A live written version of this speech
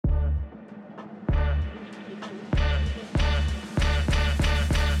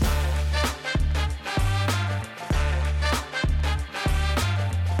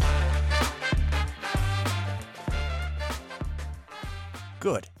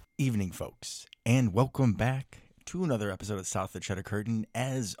Good evening, folks, and welcome back to another episode of South of the Cheddar Curtain.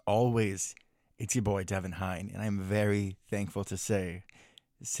 As always, it's your boy, Devin Hine, and I'm very thankful to say,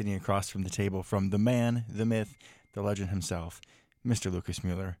 sitting across from the table from the man, the myth, the legend himself, Mr. Lucas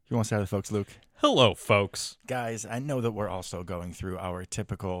Mueller. You want to say hi to the folks, Luke? Hello, folks. Guys, I know that we're also going through our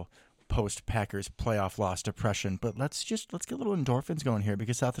typical post-Packers playoff loss depression, but let's get a little endorphins going here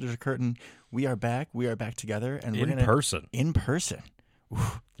because South of the Curtain, we are back together, and we're in person.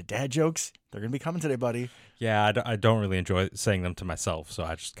 Ooh, the dad jokes, they're going to be coming today, buddy. Yeah, I don't really enjoy saying them to myself, so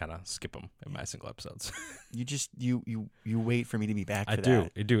I just kind of skip them in my single episodes. You wait for me to be back for I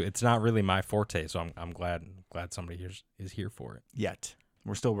that. do. It's not really my forte, so I'm glad somebody is here for it. Yet.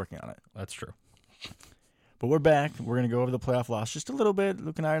 We're still working on it. That's true. But we're back. We're going to go over the playoff loss just a little bit.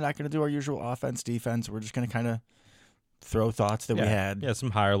 Luke and I are not going to do our usual offense, defense. We're just going to kind of throw thoughts that we had. Yeah,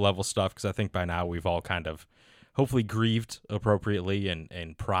 some higher level stuff, because I think by now we've all kind of hopefully grieved appropriately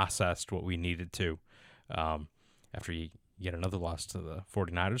and processed what we needed to after you get another loss to the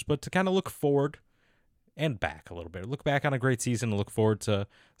 49ers. But to kind of look forward and back a little bit. Look back on a great season and look forward to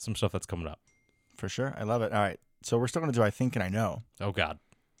some stuff that's coming up. For sure. I love it. All right. So we're still going to do I Think and I Know. Oh, God.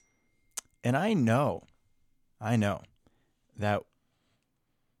 And I know that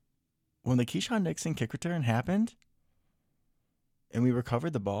when the Keyshawn Nixon kick return happened and we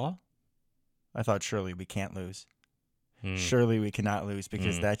recovered the ball, I thought surely we can't lose. Surely we cannot lose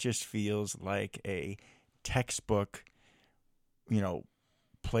because that just feels like a textbook,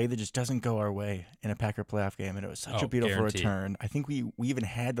 play that just doesn't go our way in a Packer playoff game. And it was such a beautiful return. I think we even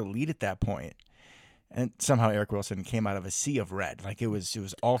had the lead at that point. And somehow Eric Wilson came out of a sea of red. Like it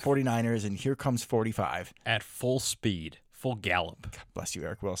was all 49ers, and here comes 45. At full speed, full gallop. God bless you,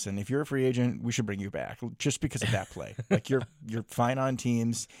 Eric Wilson. If you're a free agent, we should bring you back just because of that play. Like you're fine on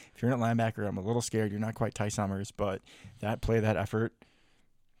teams. If you're not linebacker, I'm a little scared. You're not quite Ty Summers, but that play, that effort.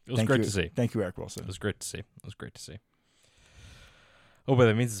 It was great to see. Thank you, Eric Wilson. It was great to see. Oh, but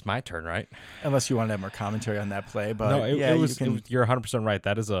that means it's my turn, right? Unless you want to have more commentary on that play, but no, you're 100%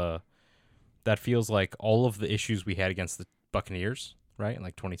 right. That feels like all of the issues we had against the Buccaneers, right? In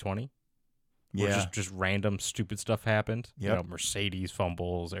like 2020. Yeah. Just random stupid stuff happened. Yep. Mercedes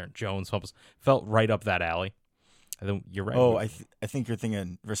fumbles, Aaron Jones fumbles. Felt right up that alley. I think you're right. Oh, I think you're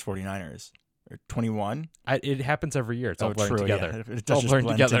thinking versus 49ers. Or 21? It happens every year. It's all blurring together. Yeah. It does just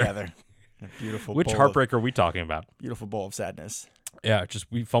blend together. Beautiful. Which heartbreak are we talking about? Beautiful bowl of sadness. Yeah, just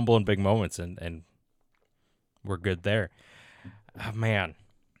we fumble in big moments and we're good there. Oh, man.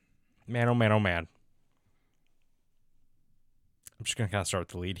 Man, oh man, oh man. I'm just going to kind of start with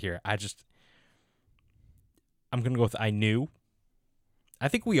the lead here. I'm going to go with I knew. I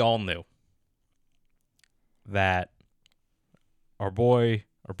think we all knew that our boy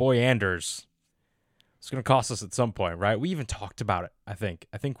Anders was going to cost us at some point, right? We even talked about it, I think.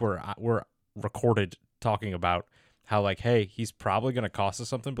 I think we're recorded talking about how, like, hey, he's probably going to cost us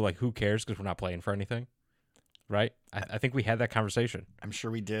something, but, like, who cares because we're not playing for anything, right? I think we had that conversation. I'm sure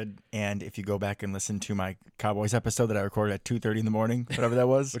we did. And if you go back and listen to my Cowboys episode that I recorded at 2:30 in the morning, whatever that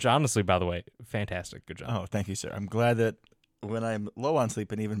was. Which honestly, by the way, fantastic. Good job. Oh, thank you, sir. I'm glad that when I'm low on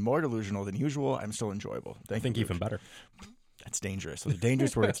sleep and even more delusional than usual, I'm still enjoyable. I think even better. That's dangerous. Those are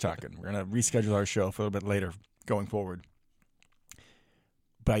dangerous words talking. We're going to reschedule our show for a little bit later going forward.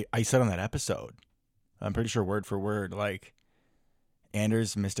 But I said on that episode, I'm pretty sure word for word, like,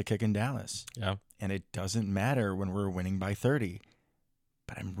 Anders missed a kick in Dallas. Yeah. And it doesn't matter when we're winning by 30.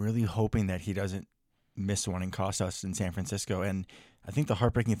 But I'm really hoping that he doesn't miss one and cost us in San Francisco. And I think the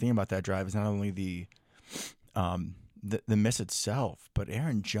heartbreaking thing about that drive is not only the miss itself, but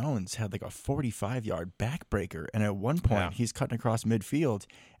Aaron Jones had like a 45-yard backbreaker. And at one point, he's cutting across midfield,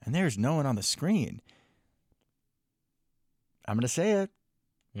 and there's no one on the screen. I'm going to say it.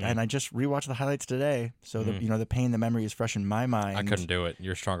 And I just rewatched the highlights today, so the pain, the memory is fresh in my mind. I couldn't do it.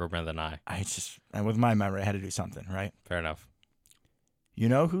 You're a stronger man than I. And with my memory, I had to do something, right? Fair enough. You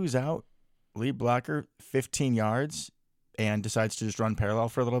know who's out? Lead blocker, 15 yards, and decides to just run parallel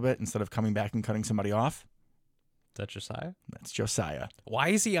for a little bit instead of coming back and cutting somebody off? Is that Josiah? That's Josiah. Why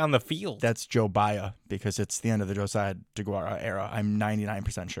is he on the field? That's Joe Baya, because it's the end of the Josiah DeGuara era. I'm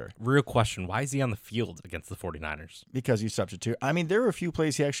 99% sure. Real question. Why is he on the field against the 49ers? Because he's substitute. I mean, there were a few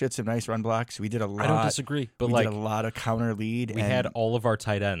plays he actually had some nice run blocks. We did a lot. I don't disagree, but we did a lot of counter lead. We had all of our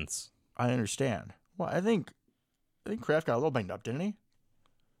tight ends. I understand. Well, I think Kraft got a little banged up, didn't he?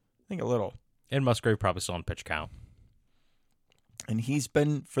 I think a little. And Musgrave probably still on pitch count. And he's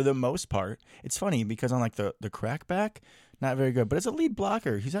been, for the most part, it's funny because on like the crackback, not very good. But as a lead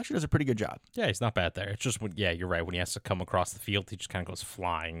blocker, he actually does a pretty good job. Yeah, he's not bad there. It's just, you're right. When he has to come across the field, he just kind of goes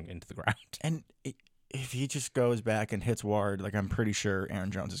flying into the ground. And if he just goes back and hits Ward, like I'm pretty sure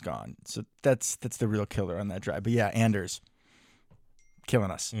Aaron Jones is gone. So that's the real killer on that drive. But yeah, Anders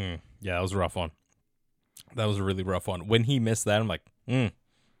killing us. Yeah, that was a rough one. That was a really rough one. When he missed that, I'm like,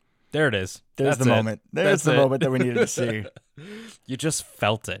 there it is. There's That's the it. moment. There's That's the it. moment that we needed to see. You just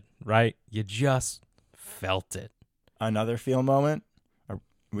felt it, right? You just felt it. Another feel moment. Or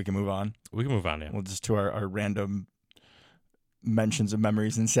we can move on. We can move on, yeah. We'll just to our random mentions of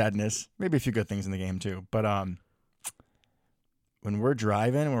memories and sadness. Maybe a few good things in the game too. But when we're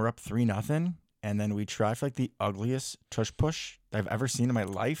driving and we're up 3-0, and then we try for like the ugliest tush push I've ever seen in my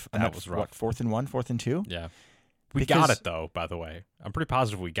life. And That was rough. What, 4th and 1, 4th and 2? Yeah. We got it, though, by the way. I'm pretty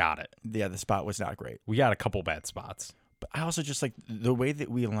positive we got it. Yeah, the spot was not great. We got a couple bad spots. But I also just like the way that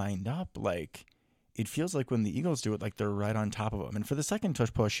we lined up, like it feels like when the Eagles do it, like they're right on top of them. And for the second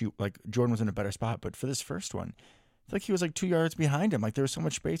tush push, like Jordan was in a better spot. But for this first one, I feel like he was like 2 yards behind him. Like there was so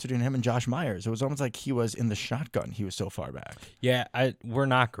much space between him and Josh Myers. It was almost like he was in the shotgun. He was so far back. Yeah, we're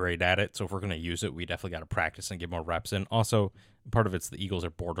not great at it. So if we're going to use it, we definitely got to practice and get more reps in. Also, part of it's the Eagles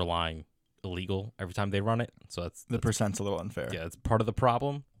are borderline illegal every time they run it. So that's The percent's a little unfair. yeah, it's part of the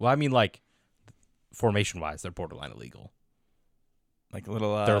problem. Well, I mean, like, formation-wise, they're borderline illegal. Like a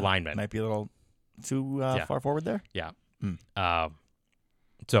little. Their linemen. Might be a little too far forward there. Yeah. Mm.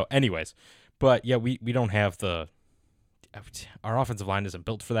 So, anyways, but yeah, we don't have our offensive line isn't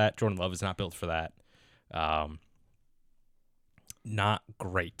built for that. Jordan Love is not built for that. Not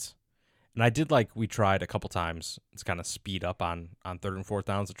great. And I did we tried a couple times to kind of speed up on 3rd and 4th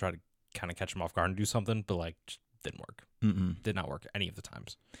downs to try to kind of catch him off guard and do something, but just didn't work. Did not work any of the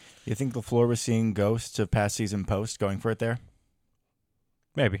times. You think LaFleur was seeing ghosts of past season post going for it there?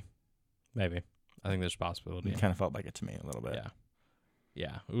 Maybe. I think there's a possibility. It kind of felt like it to me a little bit.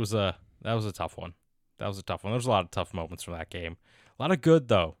 Yeah. That was a tough one. There's a lot of tough moments from that game. A lot of good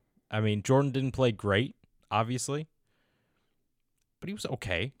though. I mean, Jordan didn't play great, obviously, but he was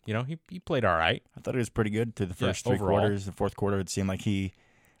okay. You know, he played all right. I thought he was pretty good through the first three overall. quarters. The fourth quarter, it seemed like you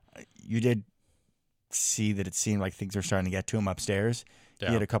did see that it seemed like things were starting to get to him upstairs. Yeah.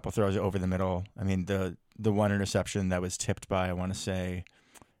 He had a couple throws over the middle. I mean, the one interception that was tipped by, I want to say,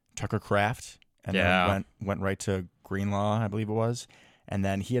 Tucker Kraft, and then went right to Greenlaw, I believe it was. And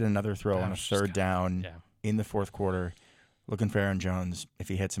then he had another throw on a 3rd down in the fourth quarter, looking for Aaron Jones. If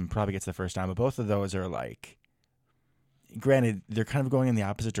he hits him, probably gets the first down. But both of those are granted, they're kind of going in the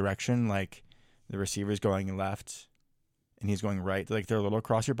opposite direction. Like the receiver's going left and he's going right. They're a little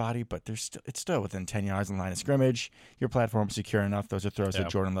across your body, but it's still within 10 yards in the line of scrimmage. Your platform's secure enough. Those are throws that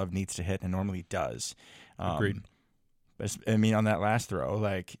Jordan Love needs to hit and normally does. Agreed. But I mean, on that last throw,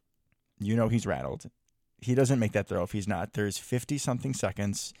 he's rattled. He doesn't make that throw if he's not. There's 50-something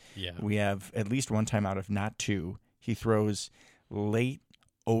seconds. Yeah. We have at least one timeout, if not two. He throws late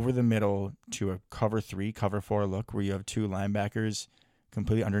over the middle to a cover 3, cover 4 look where you have 2 linebackers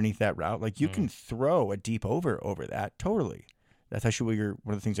completely underneath that route. You can throw a deep over that totally. That's actually one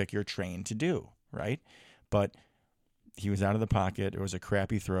of the things you're trained to do, right? But he was out of the pocket. It was a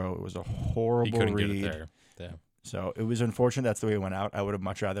crappy throw. It was a horrible he couldn't read. get it there. Yeah. So it was unfortunate that's the way it went out. I would have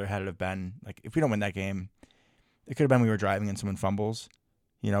much rather had it have been, if we don't win that game, it could have been we were driving and someone fumbles.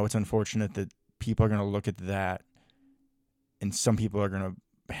 It's unfortunate that people are going to look at that and some people are going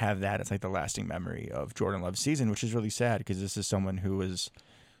to have that as the lasting memory of Jordan Love's season, which is really sad because this is someone who was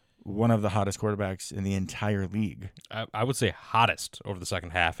one of the hottest quarterbacks in the entire league. I would say hottest over the second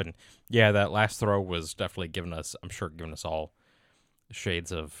half. And yeah, that last throw was definitely giving us all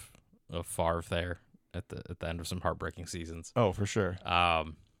shades of Favre there at the end of some heartbreaking seasons. Oh, for sure.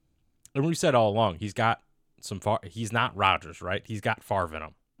 And we said all along, he's got he's not Rodgers, right? He's got Favre in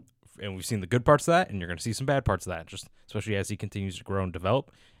him. And we've seen the good parts of that, and you're going to see some bad parts of that, just especially as he continues to grow and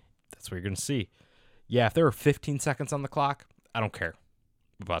develop. That's what you're going to see. Yeah, if there were 15 seconds on the clock, I don't care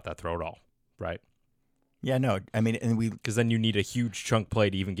about that throw at all, right? Yeah, no. I mean, because then you need a huge chunk play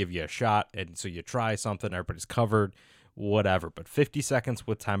to even give you a shot, and so you try something, everybody's covered, whatever. But 50 seconds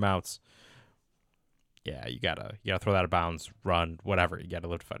with timeouts, yeah, you gotta throw that out of bounds, run, whatever. You gotta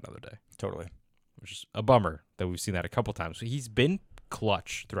live to fight another day. Totally. Which is a bummer that we've seen that a couple times. So he's been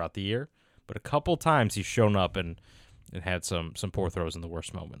clutch throughout the year, but a couple times he's shown up and had some poor throws in the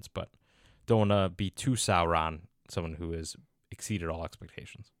worst moments. But don't want to be too sour on someone who has exceeded all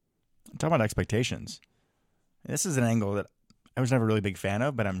expectations. Talking about expectations, this is an angle that I was never a really big fan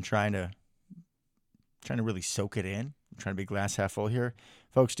of, but I'm trying to really soak it in. I'm trying to be glass half full here.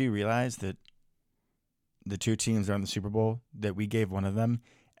 Folks, do you realize that the two teams that are in the Super Bowl, that we gave one of them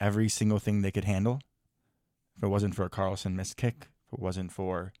every single thing they could handle? If it wasn't for a Carlson missed kick, if it wasn't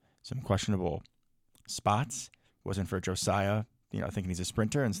for some questionable spots, if it wasn't for Josiah, thinking he's a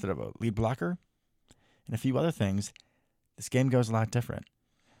sprinter instead of a lead blocker, and a few other things, this game goes a lot different.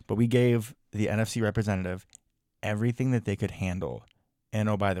 But we gave the NFC representative everything that they could handle. And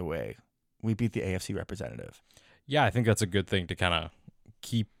oh, by the way, we beat the AFC representative. Yeah, I think that's a good thing to kind of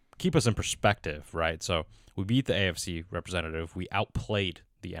keep us in perspective, right? So we beat the AFC representative. We outplayed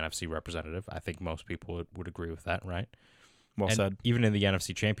the NFC representative. I think most people would agree with that, right? Well said. Even in the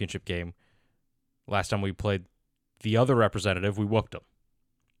NFC Championship game, last time we played the other representative, we whooped them,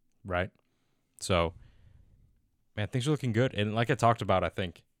 right? So, man, things are looking good. And like I talked about, I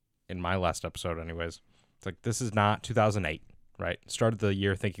think, in my last episode anyways, it's like this is not 2008, right? Started the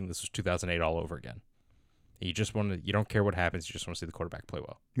year thinking this was 2008 all over again. You don't care what happens, you just want to see the quarterback play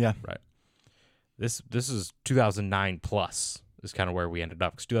well. Yeah. Right. This is 2009 plus is kind of where we ended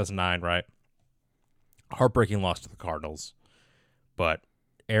up. Because 2009, right? Heartbreaking loss to the Cardinals. But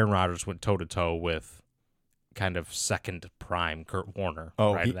Aaron Rodgers went toe-to-toe with kind of second prime Kurt Warner.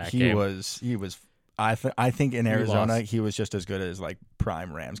 Oh, right, he was. I think in Arizona he was just as good as like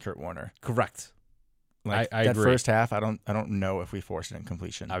prime Rams Kurt Warner. Correct. Like I that agree. first half, I don't know if we forced an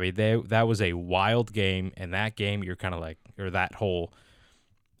incompletion. I mean, that was a wild game, and that game you're kind of like, or that whole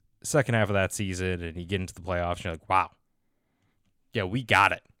second half of that season, and you get into the playoffs, and you're like, wow, yeah, we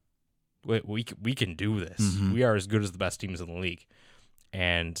got it. We can do this. Mm-hmm. We are as good as the best teams in the league.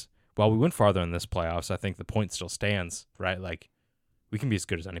 And while we went farther in this playoffs, I think the point still stands, right? Like, we can be as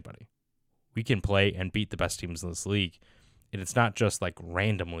good as anybody. We can play and beat the best teams in this league, and it's not just like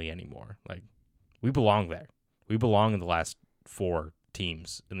randomly anymore. Like, we belong there. We belong in the last 4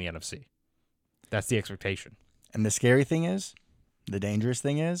 teams in the NFC. That's the expectation. And the scary thing is, the dangerous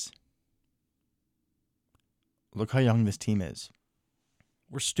thing is, look how young this team is.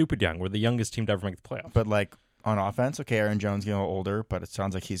 We're stupid young. We're the youngest team to ever make the playoffs. But like on offense, okay, Aaron Jones getting a little older, but it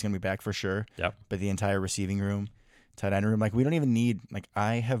sounds like he's going to be back for sure. Yep. But the entire receiving room, tight end room, like we don't even need, like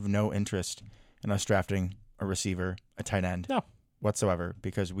I have no interest in us drafting a receiver, a tight end, No. whatsoever,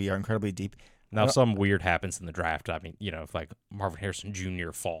 because we are incredibly deep. Now, if something weird happens in the draft, I mean, if like Marvin Harrison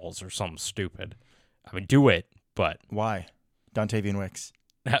Jr. falls or something stupid, I mean, do it, but Why? Dontavian Wicks,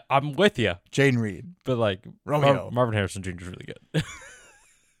 I'm with you. Jaden Reed, But like Romeo. Marvin Harrison Jr. is really good.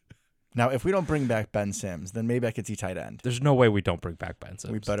 Now, if we don't bring back Ben Sims, then maybe I could see tight end. There's no way we don't bring back Ben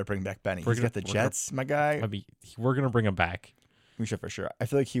Simmons. We better bring back Benny. We're He's got the gonna- Jets, my guy. I mean, we're gonna bring him back. We should for sure. I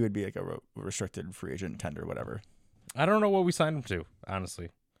feel like he would be like a restricted free agent tender, whatever. I don't know what we signed him to, honestly.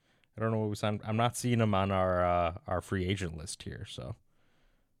 I don't know what we signed. I'm not seeing him on our free agent list here, so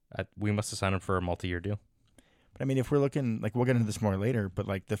we must have signed him for a multi-year deal. But I mean, if we're looking, like we'll get into this more later, but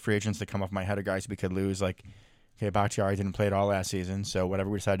like the free agents that come off my head are guys we could lose. Like, okay, Bakhtiari didn't play at all last season, so whatever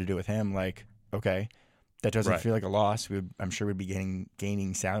we decide to do with him, like, okay, that doesn't Right. feel like a loss. I'm sure we'd be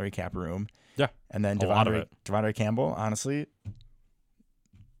gaining salary cap room. Yeah, And then a lot of it. Devondre Campbell, honestly,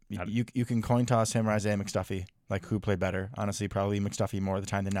 you can coin toss him or Isaiah McStuffy. Like, who played better? Honestly, probably McStuffy more of the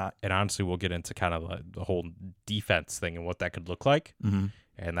time than not. And honestly, we'll get into kind of the whole defense thing and what that could look like, Mm-hmm.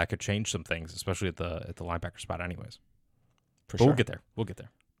 and that could change some things, especially at the linebacker spot, anyways. For But sure. we'll get there. We'll get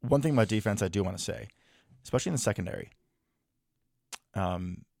there. One thing about defense I do want to say, especially in the secondary,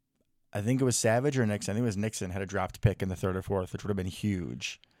 I think it was Savage or Nixon. I think it was Nixon had a dropped pick in the third or fourth, which would have been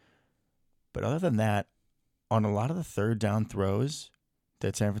huge. But other than that, on a lot of the third down throws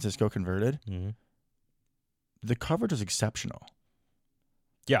that San Francisco converted, Mm-hmm. the coverage was exceptional.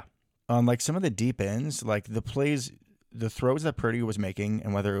 Yeah. On like some of the deep ends, like the plays, the throws that Purdy was making,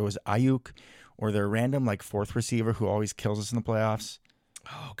 and whether it was Ayuk or their random like fourth receiver who always kills us in the playoffs,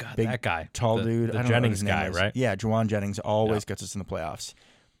 Oh God, Big, that guy, tall dude, the I don't know what Jennings his name guy, is. right? Yeah, Juwan Jennings always Yeah. gets us in the playoffs.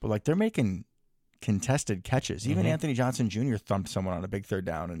 But like they're making contested catches. Even Mhm. Anthony Johnson Jr. thumped someone on a big third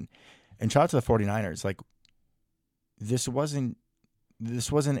down, and shout out to the 49ers. Like this wasn't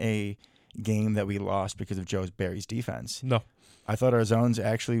a game that we lost because of Joe Barry's defense. No, I thought our zones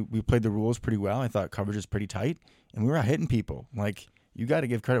actually, we played the rules pretty well. I thought coverage was pretty tight, and we were out hitting people. Like, you got to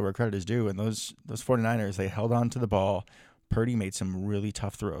give credit where credit is due. And those 49ers, they held on to the ball. Purdy made some really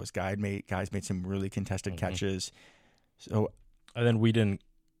tough throws. Guys made some really contested catches. So, and then we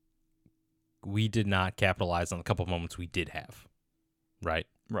did not capitalize on the couple of moments we did have. Right.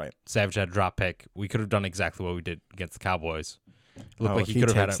 right. Savage had a drop pick. We could have done exactly what we did against the Cowboys. It looked like if he could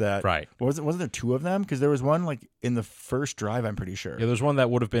have had takes a, that. right. Wasn't there two of them? Because there was one like in the first drive, I'm pretty sure. Yeah, there's one that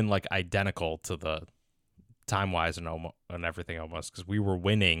would have been like identical to the time-wise and everything almost, because we were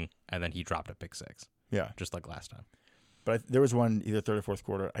winning and then he dropped a pick six. Yeah. Just like last time. But there was one either third or fourth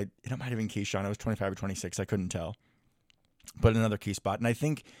quarter. It might have been Keyshawn. It was 25 or 26. I couldn't tell. But another key spot. And I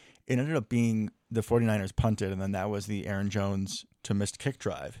think it ended up being the 49ers punted, and then that was the Aaron Jones to missed kick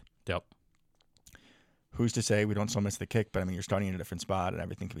drive. Yep. Who's to say we don't still miss the kick? But I mean, you're starting in a different spot, and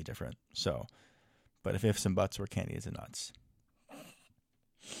everything can be different. So, But if ifs and buts were candies and nuts,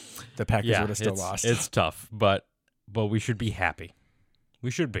 the Packers would have still lost. It's tough, but we should be happy. We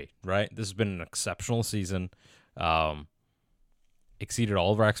should be, right? This has been an exceptional season. Exceeded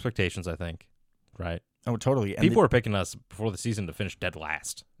all of our expectations, I think, right? Oh, totally. And people were picking us before the season to finish dead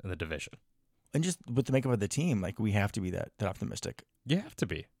last in the division. And just with the makeup of the team, like, we have to be that optimistic. You have to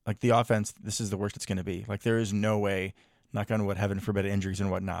be. Like, the offense, this is the worst it's going to be. Like, there is no way, knock on wood, heaven forbid injuries and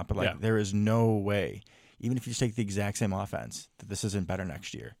whatnot, but, like, there is no way, even if you just take the exact same offense, that this isn't better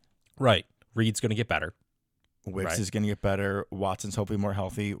next year. Right. Reed's going to get better. Wicks is going to get better. Watson's hopefully more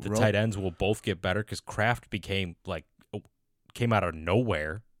healthy. The tight ends will both get better because Kraft came out of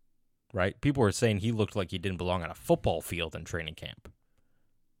nowhere, right? People were saying he looked like he didn't belong on a football field in training camp.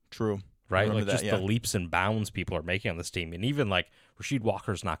 True. Right? Like, just the leaps and bounds people are making on this team. And even, like, Rasheed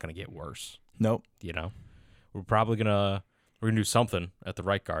Walker's not going to get worse. Nope. You know? We're probably going to do something at the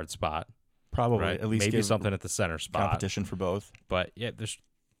right guard spot. Probably. Right? At least maybe something at the center spot. Competition for both. But, yeah,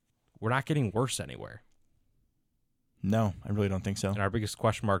 we're not getting worse anywhere. No, I really don't think so. And our biggest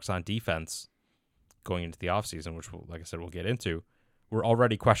question marks on defense going into the offseason, which, like I said, we'll get into, were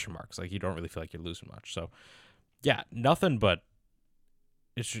already question marks. Like, you don't really feel like you're losing much. So, yeah, nothing but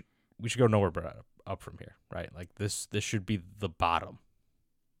we should go nowhere but up from here, right? Like, this should be the bottom.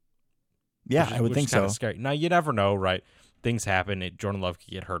 Yeah, I would think so. Scary. Now, you never know, right? Things happen. Jordan Love could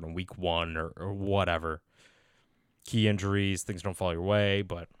get hurt in week 1 or whatever. Key injuries, things don't fall your way,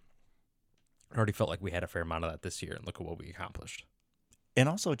 but I already felt like we had a fair amount of that this year, and look at what we accomplished. And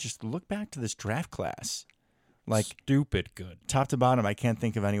also, just look back to this draft class. Like, stupid good. Top to bottom, I can't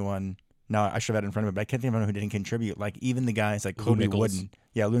think of anyone. No, I should have had it in front of me, but I can't think of anyone who didn't contribute. Like, even the guys like Kobe Wooden.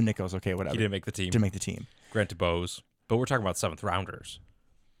 Yeah, Lou Nichols, okay, whatever. He didn't make the team. Didn't make the team. Grant DeBose. But we're talking about 7th rounders.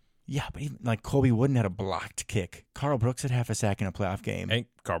 Yeah, but even, like, Kobe Wooden had a blocked kick. Carl Brooks had half a sack in a playoff game. And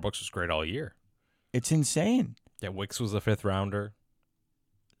Carl Brooks was great all year. It's insane. Yeah, Wicks was a 5th rounder.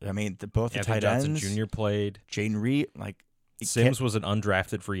 I mean, both Anthony the tight ends. Johnson Jr. played. Jaden Reed, like, Sims was an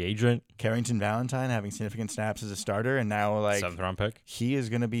undrafted free agent. Carrington Valentine having significant snaps as a starter, and now, like, 7th round pick. He is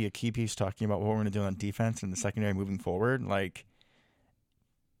going to be a key piece talking about what we're going to do on defense and the secondary moving forward. Like,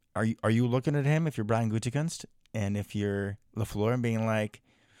 are you looking at him if you're Brian Gutekunst and if you're LaFleur and being like,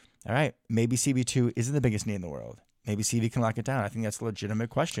 all right, maybe CB2 isn't the biggest knee in the world. Maybe CV can lock it down. I think that's a legitimate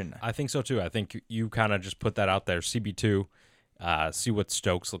question. I think so too. I think you kind of just put that out there. CB2, see what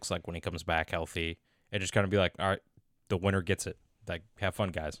Stokes looks like when he comes back healthy, and just kind of be like, all right, the winner gets it. Like, have fun,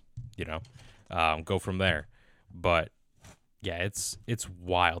 guys. You know, go from there. But yeah, it's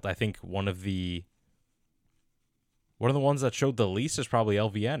wild. I think one of the ones that showed the least is probably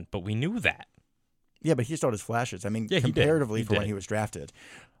LVN, but we knew that. Yeah, but he showed his flashes. I mean, yeah, comparatively for when he was drafted.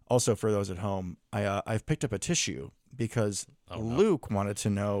 Also, for those at home, I've picked up a tissue because Luke wanted to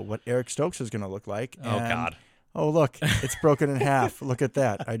know what Eric Stokes is going to look like. Oh, God. Oh, look, it's broken in half. Look at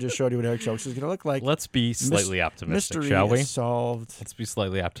that. I just showed you what Eric Stokes is going to look like. Let's be slightly optimistic, mystery shall we? Is solved. Let's be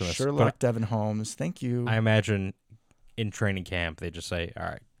slightly optimistic. Sherlock Devin Holmes, thank you. I imagine in training camp, they just say, all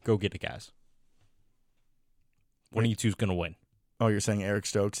right, go get it, guys. One of you two is going to win. Oh, you're saying Eric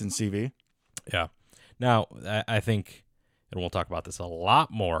Stokes and CV? Yeah. Now, I think, and we'll talk about this a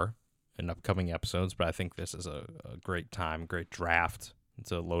lot more in upcoming episodes, but I think this is a great time, great draft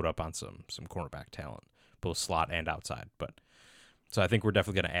to load up on some cornerback talent, both slot and outside. So I think we're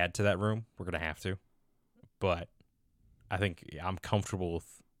definitely going to add to that room. We're going to have to. But I think I'm comfortable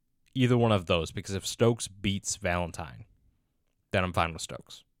with either one of those, because if Stokes beats Valentine, then I'm fine with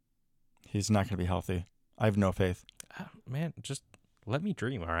Stokes. He's not going to be healthy. I have no faith. Man, just let me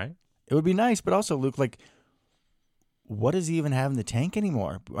dream, all right? It would be nice, but also, Luke, like, what does he even have in the tank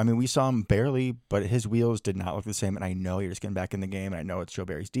anymore? I mean, we saw him barely, but his wheels did not look the same, and I know you're just getting back in the game, and I know it's Joe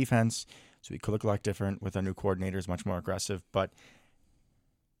Barry's defense, so he could look a lot different with our new coordinators, much more aggressive, but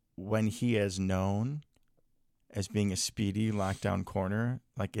when he is known as being a speedy lockdown corner,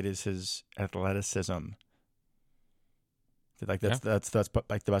 like, it is his athleticism. Like, that's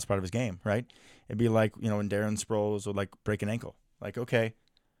like the best part of his game, right? It'd be like, you know, when Darren Sproles would, like, break an ankle. Like, okay,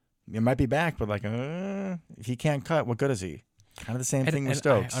 it might be back, but, like, if he can't cut, what good is he? Kind of the same thing with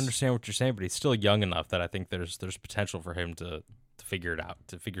Stokes. I understand what you're saying, but he's still young enough that I think there's potential for him to figure it out,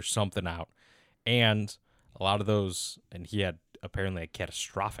 to figure something out. And a lot of those, and he had apparently a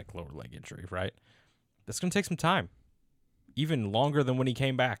catastrophic lower leg injury, right? That's going to take some time, even longer than when he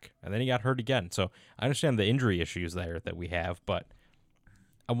came back, and then he got hurt again. So I understand the injury issues there that we have, but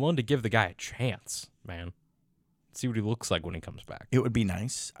I'm willing to give the guy a chance, man. See what he looks like when he comes back. It would be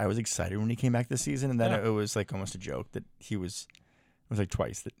nice. I was excited when he came back this season, and then it was like almost a joke that he was. It was like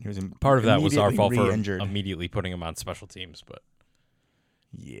twice that he was. Part of that was our fault for re-injured. immediately putting him on special teams, but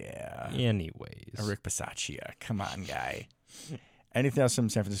Yeah. Anyways. Rick Bisaccia. Come on, guy. Anything else from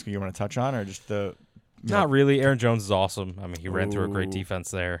San Francisco you want to touch on, or just the... Not really. Aaron Jones is awesome. I mean, he ran through a great Ooh.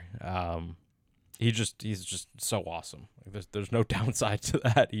 defense there. He's just so awesome. Like, there's no downside to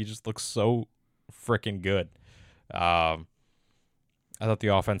that. He just looks so freaking good. I thought the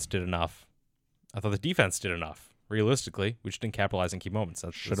offense did enough. I thought the defense did enough. Realistically, we just didn't capitalize in key moments.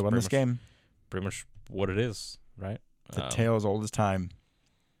 Should have won this game. Pretty much what it is, right? The tale as old as time.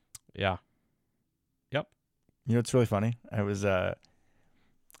 Yeah. Yep. You know, it's really funny. I was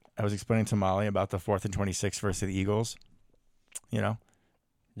explaining to Molly about the 4th and 26 versus the Eagles. You know.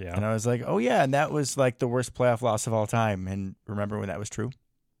 Yeah. And I was like, oh, yeah, and that was like the worst playoff loss of all time. And remember when that was true?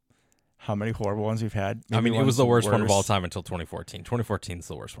 How many horrible ones we've had? I mean, it was the worst one of all time until 2014. 2014 is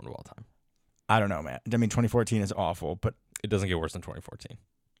the worst one of all time. I don't know, man. I mean, 2014 is awful, but... It doesn't get worse than 2014.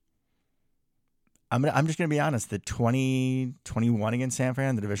 I'm just going to be honest. The 2021 against San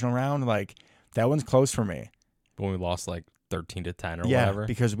Fran, the divisional round, like, that one's close for me. When we lost like 13-10 or yeah, whatever.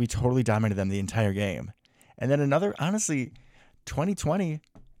 Because we totally dominated them the entire game. And then another, honestly, 2020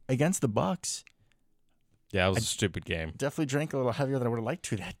 against the Bucks. Yeah, it was a stupid game. Definitely drank a little heavier than I would have liked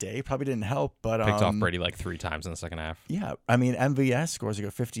to that day. Probably didn't help, but Picked off Brady like 3 times in the second half. Yeah, I mean, MVS scores like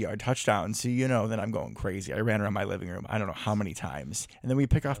a 50-yard touchdown, so then I'm going crazy. I ran around my living room I don't know how many times. And then we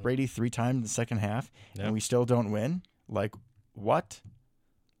pick off Brady 3 times in the second half, and we still don't win? Like, what?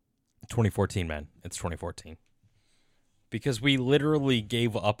 2014, man. It's 2014. Because we literally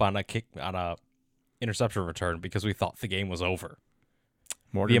gave up on a interception return because we thought the game was over.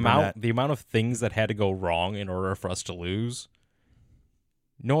 The amount of things that had to go wrong in order for us to lose.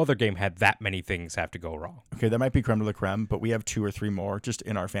 No other game had that many things have to go wrong. Okay, that might be creme de la creme, but we have 2 or 3 more just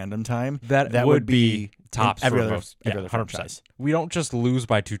in our fandom time. That would be tops every for other, most. every Yeah, other 100%. franchise. We don't just lose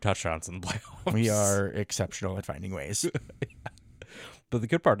by 2 touchdowns in the playoffs. We are exceptional at finding ways. But the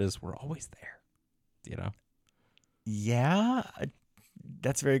good part is we're always there. You know? Yeah,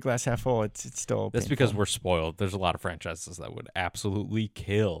 that's very glass half full. It's still That's painful. because we're spoiled. There's a lot of franchises that would absolutely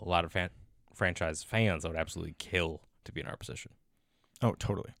kill. A lot of franchise fans that would absolutely kill to be in our position. Oh,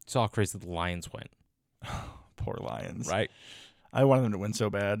 totally. You saw how crazy the Lions went. Poor Lions. Right? I wanted them to win so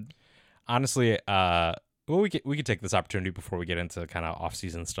bad. Honestly, we could take this opportunity before we get into kind of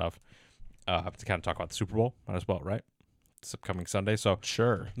off-season stuff to kind of talk about the Super Bowl. Might as well, right? It's upcoming Sunday. So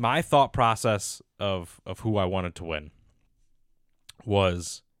Sure. my thought process of who I wanted to win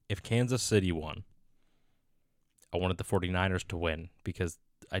was if Kansas City won, I wanted the 49ers to win because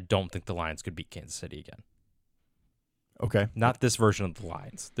I don't think the Lions could beat Kansas City again. Okay. Not this version of the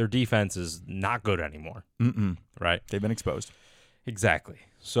Lions. Their defense is not good anymore. Right? They've been exposed. Exactly.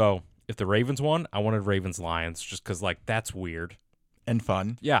 So if the Ravens won, I wanted Ravens-Lions just because, like, that's weird. And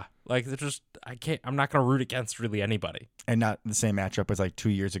fun. Yeah. Like, I'm not going to root against really anybody. And not the same matchup as like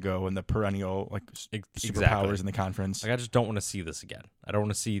 2 years ago when the perennial like superpowers in the conference. Like, I just don't want to see this again. I don't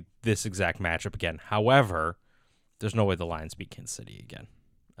want to see this exact matchup again. However, there's no way the Lions beat Kansas City again.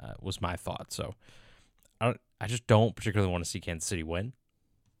 Was my thought. So I just don't particularly want to see Kansas City win,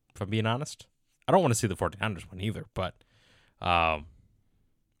 if I'm being honest. I don't want to see the 49ers win either, but kind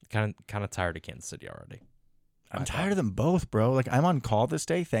of tired of Kansas City already. I'm tired of them both, bro. Like, I'm on call this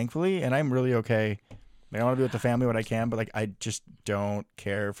day, thankfully, and I'm really okay. Like, I want to be with the family when I can, but like, I just don't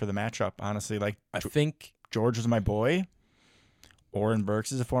care for the matchup, honestly. Like, I think George was my boy. Oren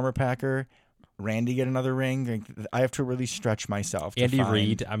Burks is a former Packer. Randy get another ring. Like, I have to really stretch myself. Andy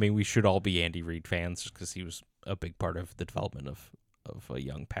Reid. I mean, we should all be Andy Reid fans just because he was a big part of the development of a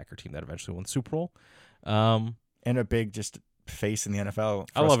young Packer team that eventually won the Super Bowl. And a big just face in the NFL.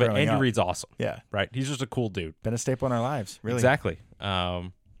 I love it. Andy Reid's awesome. Yeah. Right. He's just a cool dude. Been a staple in our lives, really. Exactly.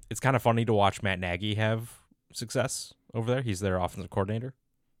 It's kind of funny to watch Matt Nagy have success over there. He's their offensive coordinator.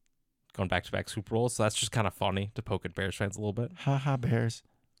 Going back-to-back Super Bowls. So that's just kind of funny to poke at Bears fans a little bit. Ha Bears.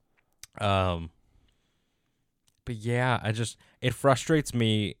 But yeah, it frustrates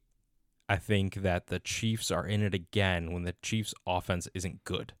me, I think, that the Chiefs are in it again when the Chiefs' offense isn't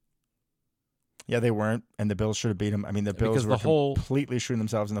good. Yeah, they weren't, and the Bills should have beat them. I mean, the Bills were completely shooting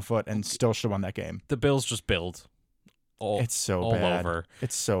themselves in the foot and still should have won that game. The Bills just build it's so all bad. over.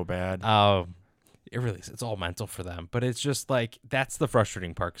 It's so bad. It really is. It's all mental for them. But it's just like, that's the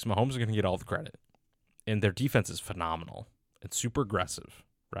frustrating part because Mahomes is going to get all the credit. And their defense is phenomenal. It's super aggressive,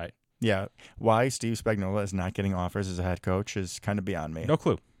 right? Yeah. Why Steve Spagnuolo is not getting offers as a head coach is kind of beyond me. No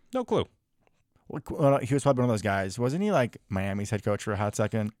clue. Well, he was probably one of those guys. Wasn't he like Miami's head coach for a hot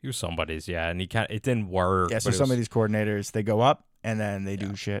second? He was somebody's, yeah. And it didn't work. Yeah, so some of these coordinators, they go up and then they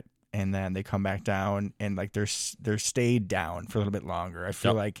do shit and then they come back down and like they're stayed down for a little bit longer. I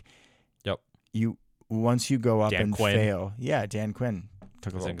feel like once you go up Dan and Quinn. fail. Yeah, Dan Quinn.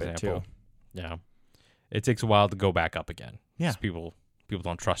 took a as little an bit example. too. Yeah, it takes a while to go back up again. Yeah. 'Cause people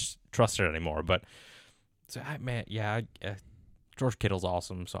don't trust it anymore. But George Kittle's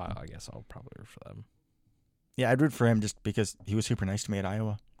awesome, so I guess I'll probably root for them. Yeah, I'd root for him just because he was super nice to me at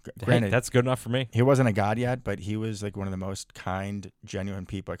Iowa. Hey, Granted, that's good enough for me. he wasn't a god yet, but he was like one of the most kind, genuine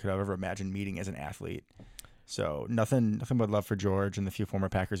people I could have ever imagined meeting as an athlete. So nothing but love for George and the few former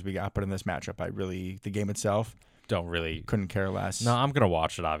Packers we got. But in this matchup, the game itself, Don't really. couldn't care less. No, I'm gonna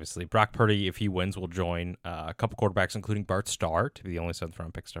watch it. Obviously, Brock Purdy, if he wins, will join a couple quarterbacks, including Bart Starr, to be the only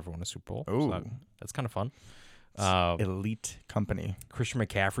 7th-round picks to ever win a Super Bowl. Ooh. So that's kind of fun. Elite company. Christian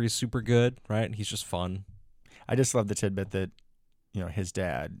McCaffrey is super good, right? He's just fun. I just love the tidbit that, his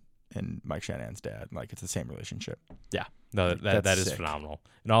dad and Mike Shanahan's dad, like, it's the same relationship. Yeah, no, that is sick. phenomenal.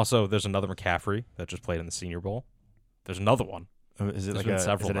 And also, there's another McCaffrey that just played in the Senior Bowl. There's another one. Is it There's like been is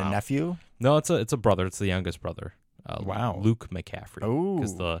several it a now. nephew? No, it's a brother. It's the youngest brother. Wow. Luke McCaffrey. Oh.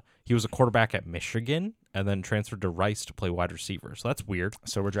 Because he was a quarterback at Michigan and then transferred to Rice to play wide receiver. So that's weird.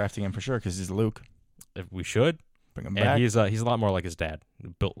 So we're drafting him for sure because he's Luke. If we should. Bring him And back. he's a lot more like his dad.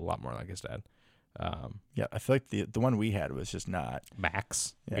 Built a lot more like his dad. Yeah, I feel like the one we had was just not.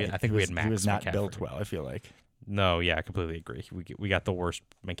 Max. Yeah, I think we had Max. He was not McCaffrey. built well, I feel like. No, yeah, I completely agree. We got the worst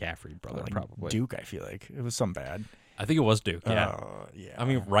McCaffrey brother, Like probably. Duke, I feel like. It was some bad. I think it was Duke, yeah. Yeah. I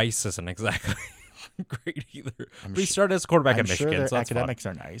mean, Rice isn't exactly great either. I'm But he su- started as a quarterback I'm at sure Michigan, their so that's fun. academics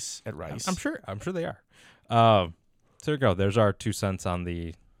are nice at Rice. I'm sure they are. So there you go. There's our 2 cents on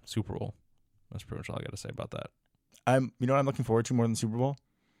the Super Bowl. That's pretty much all I got to say about that. You know what I'm looking forward to more than the Super Bowl?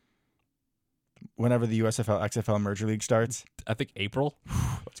 Whenever the USFL XFL merger league starts. I think April.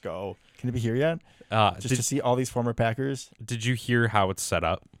 Let's go. Can it be here yet? Just to see all these former Packers. Did you hear how it's set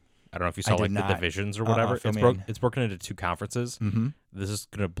up? I don't know if you saw did like not. the divisions or whatever. fill me in. It's broken into 2 conferences. Mm-hmm. This is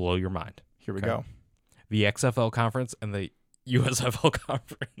gonna blow your mind. Here we Okay. go. The XFL conference and the USFL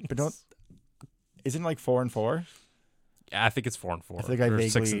conference. But isn't it like 4-4? I think it's 4-4. I think I or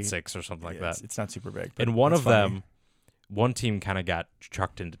vaguely 6-6 or something like Yeah, that. It's not super big. But And one it's of funny. them, one team kind of got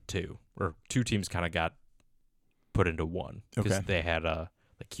chucked into 2, or 2 teams kind of got put into 1 because Okay. they had like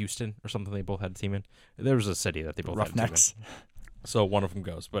Houston or something. They both had a team in. There was a city that they both had a team in. Roughnecks. So one of them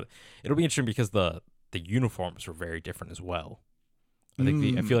goes, but it'll be interesting because the uniforms were very different as well. I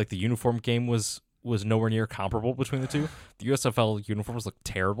think I feel like the uniform game was nowhere near comparable between the two. The USFL uniforms looked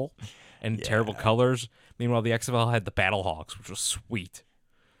terrible and terrible Yeah. colors. Meanwhile, the XFL had the Battle Hawks, which was sweet.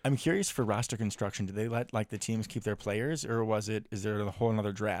 I'm curious for roster construction. Did they let like the teams keep their players, or is there a whole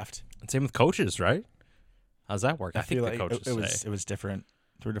another draft? And same with coaches, right? How's that work? I think feel the like coaches it was different.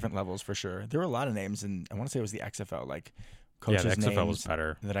 There were different levels for sure. There were a lot of names, and I want to say it was the XFL, like coaches' the XFL names was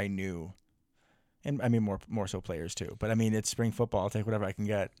better. that I knew, and I mean more so players too. But I mean, it's spring football. I'll take whatever I can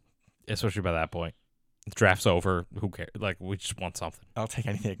get. Especially by that point. The draft's over. Who cares? Like, we just want something. I'll take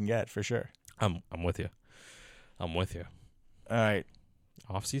anything I can get for sure. I'm with you. I'm with you. All right,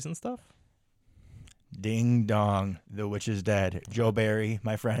 Off-season stuff? ding dong, the witch is dead. Joe Barry,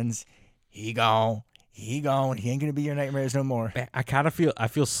 my friends, he gone. He gone. He ain't gonna be your nightmares no more. I kind of feel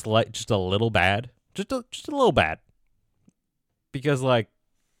just a little bad. Just a little bad. Because, like,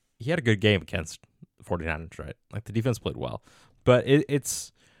 he had a good game against the 49ers, right? Like, the defense played well. But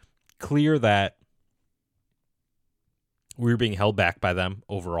it's clear that we were being held back by them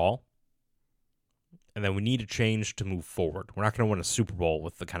overall. And then we need a change to move forward. We're not going to win a Super Bowl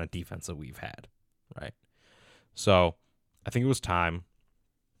with the kind of defense that we've had, right? So I think it was time.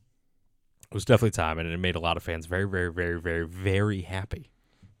 It was definitely time, and it made a lot of fans very, very, very, very, very happy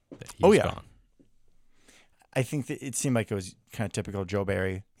that he was gone. I think that it seemed like it was kind of typical Joe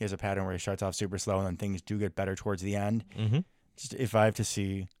Barry. He has a pattern where he starts off super slow and then things do get better towards the end. Mm-hmm. Just if I have to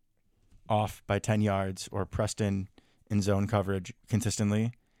see off by 10 yards or Preston in zone coverage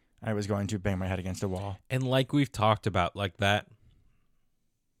consistently, I was going to bang my head against a wall. And like we've talked about, like that,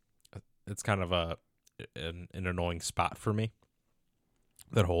 it's kind of an annoying spot for me.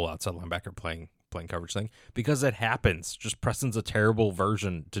 That whole outside linebacker playing coverage thing, because it happens. Just Preston's a terrible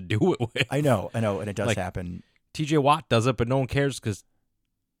version to do it with. I know, and it does Like, happen. TJ Watt does it, but no one cares because,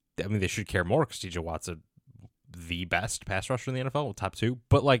 I mean, they should care more because TJ Watt's the best pass rusher in the NFL, top 2.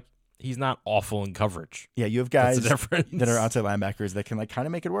 But like, he's not awful in coverage. Yeah, you have That's guys the difference. that are outside linebackers that can like kind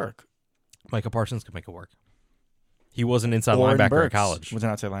of make it work. Micah Parsons could make it work. He was an inside Lauren linebacker Burks in college. was an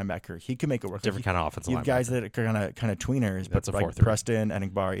outside linebacker. He could make it work. Different kind of offensive You have linebacker. guys that are kind of tweeners, but That's a like 4-3. Preston,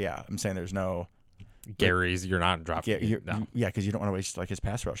 Enigbar. Yeah, I'm saying there's no. Gary's, you're not dropping. Yeah, because you don't want to waste like his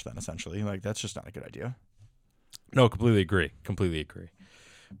pass rush. Then essentially, like that's just not a good idea. No, completely agree.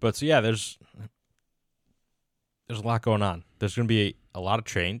 But so yeah, there's a lot going on. There's going to be a lot of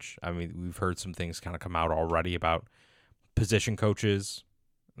change. I mean, we've heard some things kind of come out already about position coaches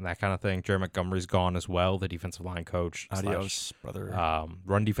and that kind of thing. Jerry Montgomery's gone as well, the defensive line coach. Adios, brother.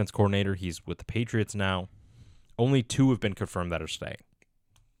 Run defense coordinator. He's with the Patriots now. Only 2 have been confirmed that are staying,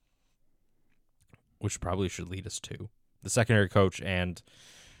 which probably should lead us to the secondary coach and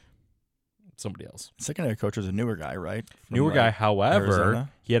somebody else. Secondary coach was a newer guy, right? Newer guy, however,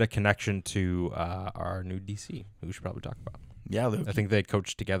 Arizona? he had a connection to our new DC, who we should probably talk about. Yeah, Luke. I think they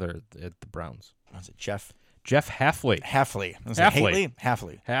coached together at the Browns. Was it Jeff Hafley. Hafley? Was it Haley?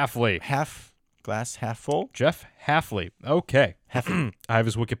 Hafley. Half glass, half full. Jeff Hafley. Okay. Hafley. I have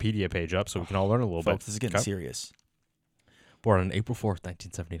his Wikipedia page up so we can all learn a little Folks, bit. this is getting serious. Born on April 4th,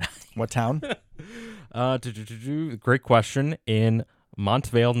 1979. What town? Great question. In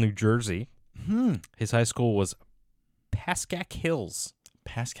Montvale, New Jersey. His high school was Pascack Hills.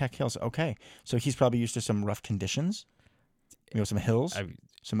 Pascack Hills. Okay. So he's probably used to some rough conditions. Some hills,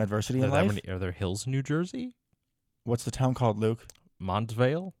 some adversity in life. Are there hills in New Jersey? What's the town called, Luke?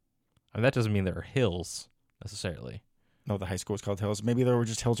 Montvale? I mean, that doesn't mean there are hills necessarily. No, the high school is called Hills. Maybe there were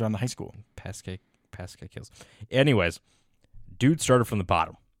just hills around the high school. Pascack Hills. Anyways, dude started from the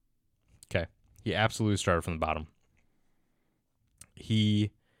bottom. Okay. He absolutely started from the bottom.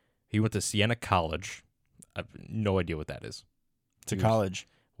 He went to Siena College. I have no idea what that is. It's a college.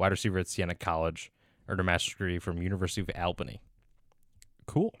 Wide receiver at Siena College. Earned a master's degree from University of Albany.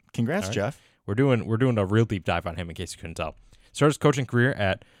 Cool. Congrats, right. Jeff. We're doing a real deep dive on him in case you couldn't tell. Started his coaching career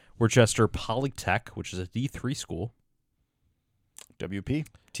at Worcester Polytech, which is a D3 school.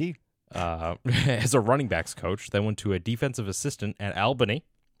 WPT. As a running backs coach, then went to a defensive assistant at Albany,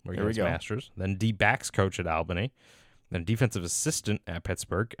 where he got his master's. Then D-backs coach at Albany. Then defensive assistant at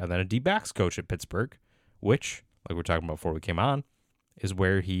Pittsburgh. And then a D-backs coach at Pittsburgh, which, like we were talking about before we came on, is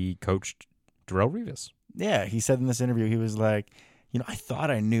where he coached Darrelle Revis. Yeah, he said in this interview, he was like, I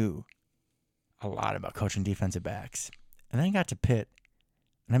thought I knew a lot about coaching defensive backs. And then I got to Pitt,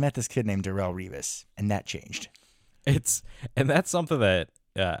 and I met this kid named Darrelle Revis, and that changed. And that's something that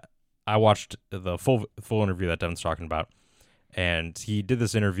I watched the full interview that Devin's talking about, and he did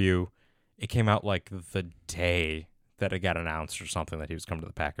this interview. It came out like the day that it got announced or something that he was coming to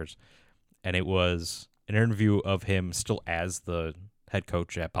the Packers, and it was an interview of him still as the head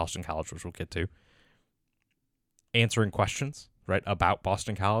coach at Boston College, which we'll get to, answering questions, right, about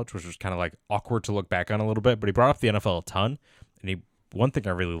Boston College, which was kind of like awkward to look back on a little bit, but he brought up the NFL a ton, and one thing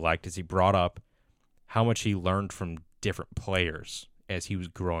I really liked is he brought up how much he learned from different players as he was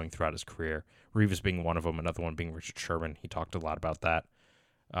growing throughout his career. Revis being one of them, another one being Richard Sherman. He talked a lot about that.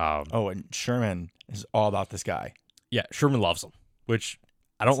 And Sherman is all about this guy. Yeah, Sherman loves him, which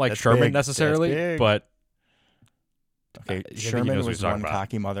I don't like Sherman big. necessarily, but okay, Sherman was one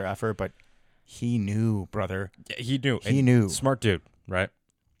cocky mother effer, but he knew, brother. Yeah, he knew. He knew. Smart dude, right?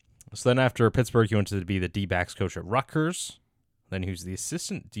 So then after Pittsburgh, he went to be the D-backs coach at Rutgers. Then he was the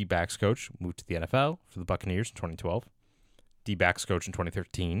assistant D-backs coach, moved to the NFL for the Buccaneers in 2012. D-backs coach in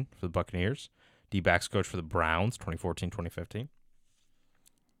 2013 for the Buccaneers. D-backs coach for the Browns, 2014-2015.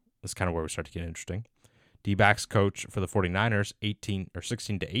 That's kind of where we start to get interesting. D-backs coach for the 49ers,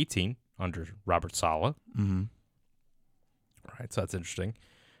 16 to 18 under Robert Saleh. Mm-hmm. All right, so that's interesting.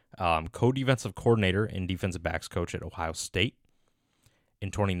 Co-defensive coordinator and defensive backs coach at Ohio State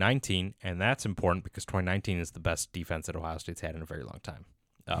in 2019, and that's important because 2019 is the best defense that Ohio State's had in a very long time.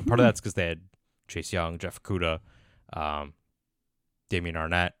 Part of that's because they had Chase Young, Jeff Okudah, Damian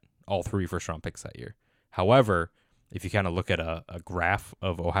Arnett, all 3 first-round picks that year. However, if you kind of look at a graph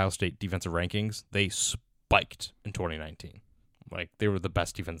of Ohio State defensive rankings, they spiked in 2019. Like, they were the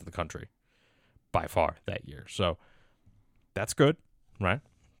best defense in the country by far that year. So that's good, right?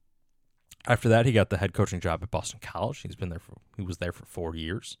 After that, he got the head coaching job at Boston College. He was there for 4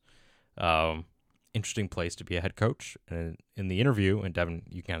 years. Interesting place to be a head coach. And in the interview, and Devin,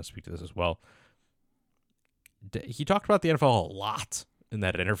 you can kind of speak to this as well, he talked about the NFL a lot in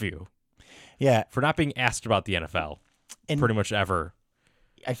that interview. Yeah. For not being asked about the NFL pretty much ever.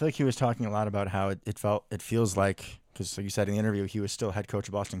 I feel like he was talking a lot about how it feels like, because like you said in the interview, he was still head coach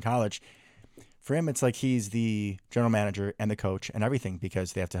of Boston College. For him, it's like he's the general manager and the coach and everything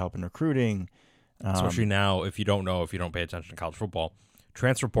because they have to help in recruiting. Especially now, if you don't pay attention to college football,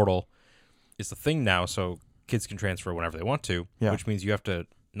 transfer portal is the thing now, so kids can transfer whenever they want to, which means you have to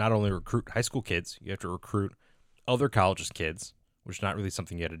not only recruit high school kids, you have to recruit other colleges' kids, which is not really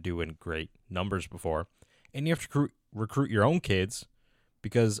something you had to do in great numbers before, and you have to recruit your own kids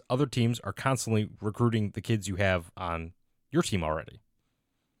because other teams are constantly recruiting the kids you have on your team already.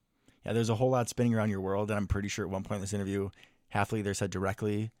 Yeah, there's a whole lot spinning around your world, and I'm pretty sure at one point in this interview, Hafley either said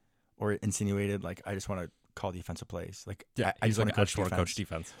directly or insinuated, like, I just want to call defensive plays. Like, yeah, I just want to coach coach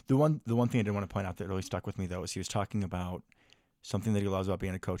defense. The one thing I did want to point out that really stuck with me, though, is he was talking about something that he loves about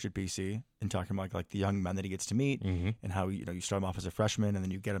being a coach at BC and talking about like the young men that he gets to meet and how, you know, you start them off as a freshman and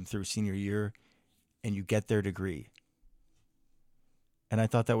then you get them through senior year and you get their degree. And I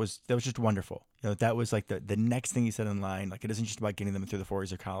thought that was just wonderful. You know, that was like the next thing he said in line. Like, it isn't just about getting them through the 4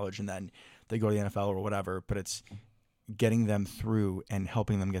 years of college and then they go to the NFL or whatever, but it's getting them through and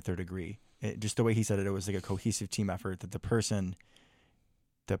helping them get their degree. Just the way he said it, it was like a cohesive team effort that the person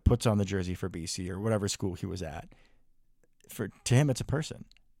that puts on the jersey for BC or whatever school he was at, to him, it's a person.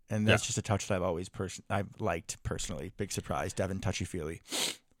 And that's just a touch that I've liked personally. Big surprise. Devin, touchy-feely.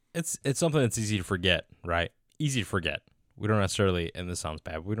 It's something that's easy to forget, right? Easy to forget. We don't necessarily, and this sounds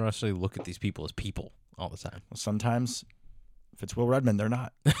bad, but we don't necessarily look at these people as people all the time. Well, sometimes, if it's Will Redmond, they're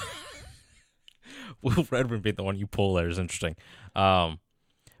not. Will Redmond being the one you pull there is interesting. But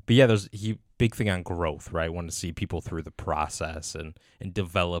yeah, there's big thing on growth, right? Want to see people through the process and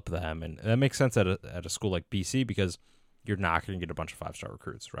develop them. And that makes sense at a school like BC because you're not going to get a bunch of 5-star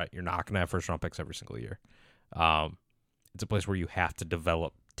recruits, right? You're not going to have first-round picks every single year. It's a place where you have to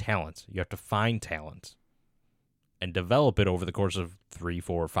develop talent. You have to find talent and develop it over the course of 3,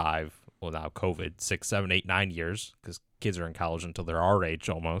 4, 5, well, now COVID, 6, 7, 8, 9 years, because kids are in college until they're our age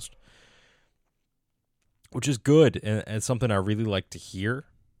almost, which is good, and it's something I really like to hear,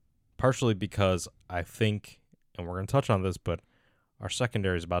 partially because I think, and we're going to touch on this, but our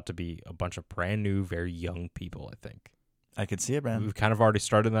secondary is about to be a bunch of brand new, very young people, I think. I could see it, man. We've kind of already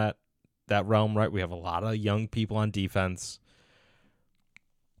started that realm, right? We have a lot of young people on defense.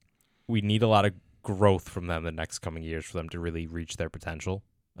 We need a lot of growth from them the next coming years for them to really reach their potential.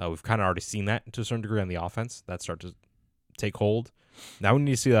 We've kind of already seen that to a certain degree on the offense. That start to take hold. Now we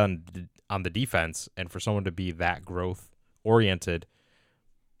need to see that on the defense, and for someone to be that growth-oriented,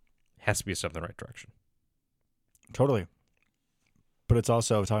 has to be a step in the right direction. Totally. But it's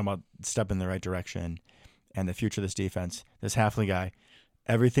also talking about step in the right direction and the future of this defense. This Hafley guy,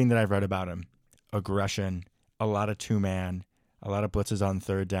 everything that I've read about him, aggression, a lot of two-man, a lot of blitzes on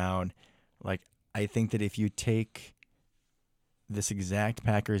third down. Like, I think that if you take this exact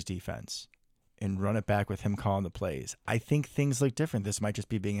Packers defense and run it back with him calling the plays, I think things look different. This might just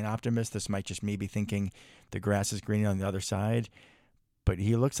be being an optimist. This might just me be thinking the grass is greener on the other side. But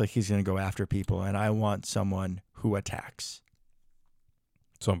he looks like he's going to go after people, and I want someone who attacks.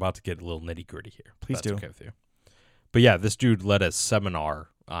 So I'm about to get a little nitty-gritty here. Please do. Okay with you. But yeah, this dude led a seminar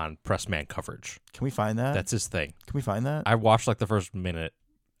on press man coverage. Can we find that? That's his thing. Can we find that? I watched like the first minute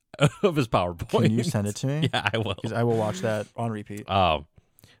of his PowerPoint. Can you send it to me? Yeah, I will. Because I will watch that on repeat.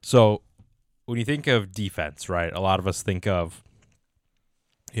 So when you think of defense, right, a lot of us think of,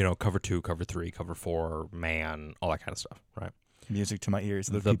 you know, cover 2, cover 3, cover 4, man, all that kind of stuff, right? Music to my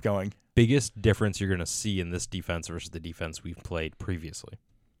ears. Let's keep going. Biggest difference you're going to see in this defense versus the defense we've played previously,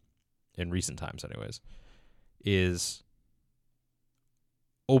 in recent times anyways, is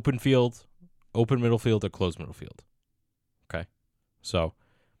open field, open middle field, or closed middle field. Okay? So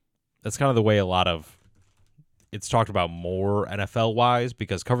that's kind of the way a lot of it's talked about more NFL-wise,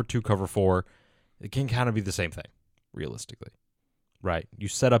 because cover 2, cover 4, it can kind of be the same thing, realistically. Right? You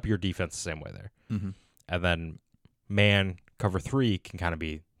set up your defense the same way there. Mm-hmm. And then man, cover 3 can kind of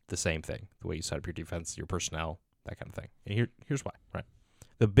be the same thing, the way you set up your defense, your personnel, that kind of thing. And here's why, right?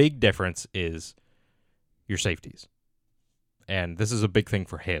 The big difference is your safeties. And this is a big thing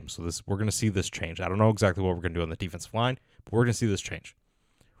for him. So we're going to see this change. I don't know exactly what we're going to do on the defensive line, but we're going to see this change.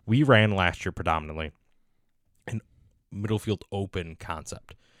 We ran last year predominantly an middle field open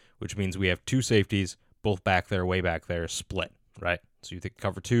concept, which means we have 2 safeties, both back there, way back there, split, right? So you think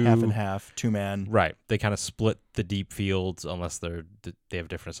cover 2. Half and half, 2-man. Right. They kind of split the deep fields unless they have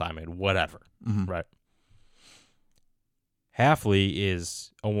different assignment, whatever, right? Hafley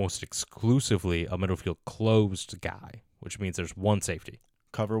is almost exclusively a middle field closed guy, which means there's 1 safety.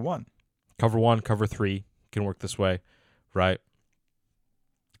 Cover 1. Cover 1, cover 3 can work this way, right?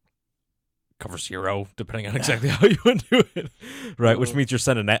 Cover 0, depending on exactly how you want to do it, right? Which means you're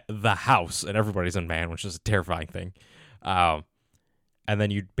sending the house and everybody's in man, which is a terrifying thing. And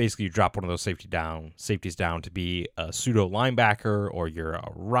then you drop one of those safeties down to be a pseudo linebacker, or you're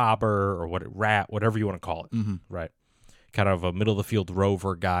a robber, or whatever you want to call it, right? Kind of a middle of the field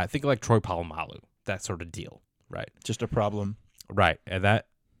rover guy. Think like Troy Polamalu, that sort of deal, right? Just a problem. Right, and that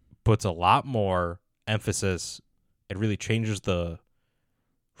puts a lot more emphasis. It really changes the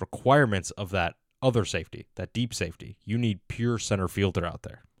requirements of that other safety, that deep safety. You need pure center fielder out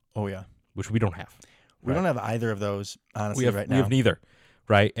there. Oh, yeah. Which we don't have. We don't have either of those, honestly, right now. We have neither,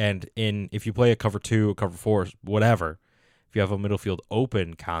 right? And if you play a cover 2, a cover 4, whatever, if you have a middle field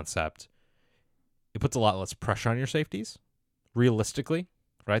open concept, it puts a lot less pressure on your safeties, realistically,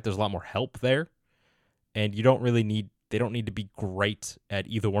 right? There's a lot more help there, and you don't really need they don't need to be great at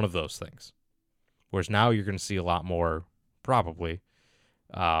either one of those things. Whereas now you're going to see a lot more, probably,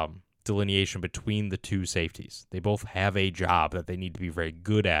 delineation between the two safeties. They both have a job that they need to be very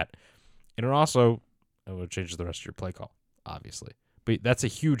good at. And it also changes the rest of your play call, obviously. But that's a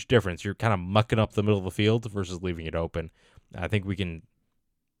huge difference. You're kind of mucking up the middle of the field versus leaving it open. I think we can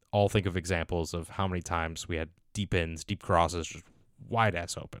all think of examples of how many times we had deep ends, deep crosses, just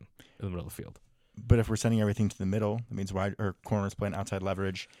wide-ass open in the middle of the field. But if we're sending everything to the middle, that means wide or corners playing outside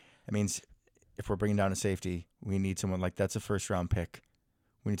leverage. It means if we're bringing down a safety, we need someone like that's a first-round pick.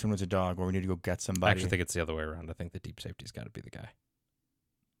 We need someone who's a dog, or we need to go get somebody. I actually think it's the other way around. I think the deep safety's got to be the guy.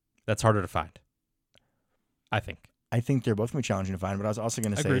 That's harder to find, I think. I think they're both going to be challenging to find, but I was also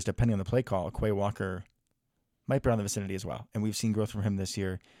going to say is depending on the play call, Quay Walker might be around the vicinity as well. And we've seen growth from him this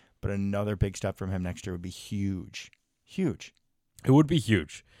year, but another big step from him next year would be huge. Huge. It would be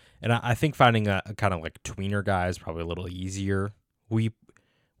huge. And I think finding a kind of like tweener guy is probably a little easier.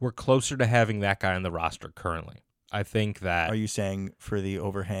 We're closer to having that guy on the roster currently. I think that... Are you saying for the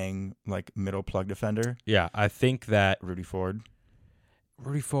overhang, like middle plug defender? Yeah, I think that... Rudy Ford.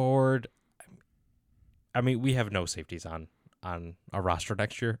 I mean, we have no safeties on our roster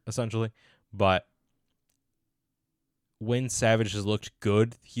next year, essentially. But when Savage has looked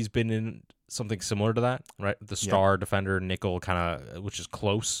good, he's been in something similar to that, right? The star defender, nickel, kind of, which is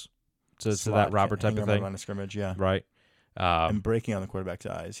close to that Robert type of thing. Line of scrimmage, yeah. Right. And breaking on the quarterback's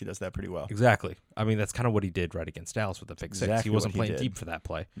eyes. He does that pretty well. Exactly. I mean, that's kind of what he did right against Dallas with the pick six. He wasn't playing deep for that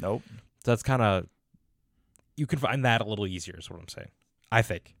play. Nope. So that's kind of, you can find that a little easier is what I'm saying, I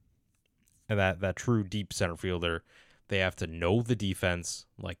think. And that true deep center fielder, they have to know the defense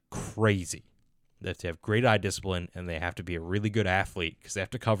like crazy. They have to have great eye discipline, and they have to be a really good athlete because they have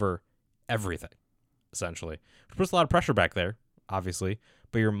to cover everything, essentially. Which puts a lot of pressure back there, obviously,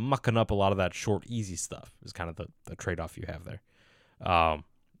 but you're mucking up a lot of that short, easy stuff is kind of the trade-off you have there.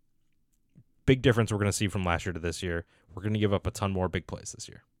 Big difference we're going to see from last year to this year. We're going to give up a ton more big plays this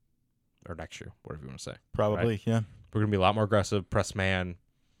year. Or next year, whatever you want to say. Probably, right? Yeah. We're going to be a lot more aggressive, press man,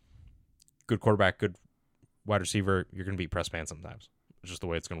 good quarterback, good wide receiver. You're going to beat press man sometimes. It's just the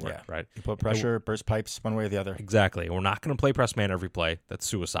way it's going to work, right? You put pressure, burst pipes, one way or the other. Exactly. We're not going to play press man every play. That's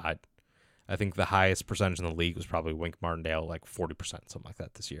suicide. I think the highest percentage in the league was probably Wink Martindale, like 40%, something like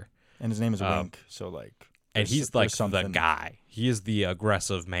that this year. And his name is Wink, so like... And he's like the guy. He is the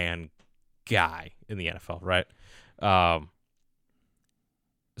aggressive man guy in the NFL, right?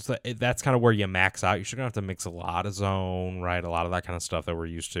 So that's kind of where you max out. You're still going to have to mix a lot of zone, right? A lot of that kind of stuff that we're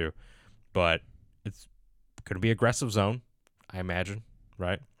used to. But it's going to be aggressive zone, I imagine,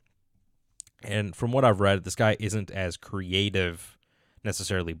 right? And from what I've read, this guy isn't as creative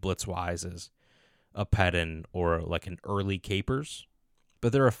necessarily blitz-wise as a Pettin or like an early Capers,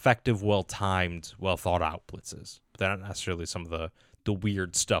 but they're effective, well-timed, well-thought-out blitzes. But they're not necessarily some of the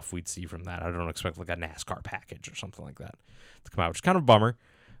weird stuff we'd see from that. I don't expect like a NASCAR package or something like that to come out, which is kind of a bummer.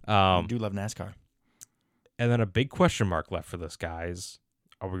 I do love NASCAR. And then a big question mark left for this guy is,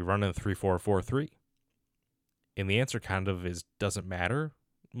 are we running a 3-4-4-3? And the answer kind of is doesn't matter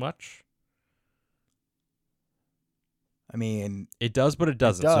much. I mean, it does, but it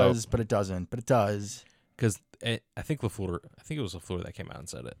doesn't. It does, but it doesn't. But it does. Because I think it was LaFleur that came out and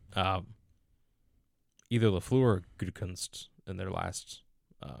said it. Either LaFleur or Gutekunst in their last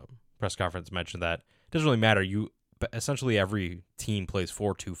press conference mentioned that it doesn't really matter. But essentially every team plays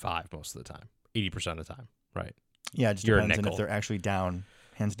 4-2-5 most of the time, 80% of the time, right? Yeah, it just depends on if they're actually down,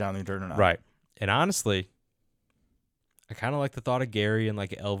 hands down in the dirt or not. Right. And honestly, I kind of like the thought of Gary and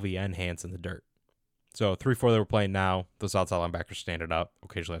like LVN hands in the dirt. So 3-4 that we're playing now, those outside linebackers standing up,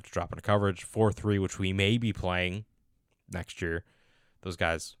 occasionally have to drop into coverage. 4-3, which we may be playing next year, those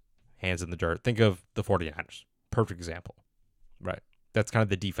guys, hands in the dirt. Think of the 49ers. Perfect example. Right. That's kind of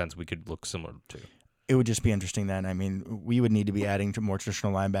the defense we could look similar to. It would just be interesting then. I mean, we would need to be adding to more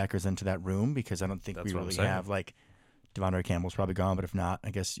traditional linebackers into that room because I don't think we really have, like, Devondre Campbell's probably gone, but if not,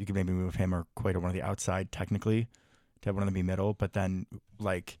 I guess you could maybe move him or Quay to one of the outside technically to have one of them be middle, but then,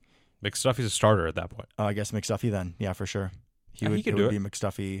 like... McStuffie's a starter at that point. Oh, I guess McStuffie then. Yeah, for sure. He could do it. Be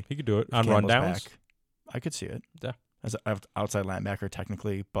McStuffie. He could do it on rundowns. I could see it. Yeah. As an outside linebacker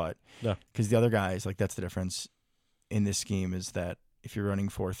technically, but yeah, because the other guys, like that's the difference in this scheme is that if you're running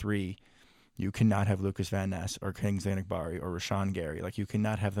 4-3, you cannot have Lucas Van Ness or Kingsley Enagbari or Rashawn Gary. Like you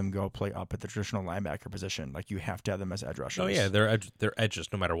cannot have them go play up at the traditional linebacker position. Like you have to have them as edge rushers. Oh yeah, they're edges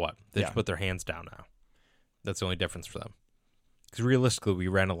no matter what. They just put their hands down now. That's the only difference for them. Because realistically, we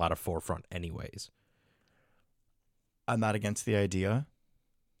ran a lot of forefront anyways. I'm not against the idea.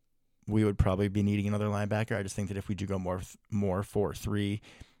 We would probably be needing another linebacker. I just think that if we do go more 4-3,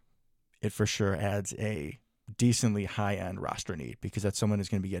 it for sure adds a decently high-end roster need because that's someone who's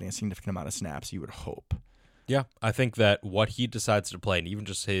going to be getting a significant amount of snaps, you would hope. Yeah, I think that what he decides to play, and even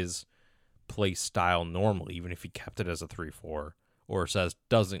just his play style normally, even if he kept it as a 3-4 or says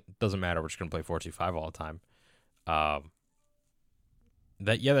doesn't matter, we're just going to play 4-2-5 all the time.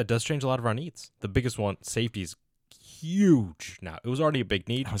 That does change a lot of our needs. The biggest one, safety's huge now. It was already a big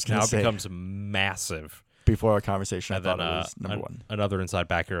need. Now it becomes massive. Before our conversation, And I thought then, it was number one. Another inside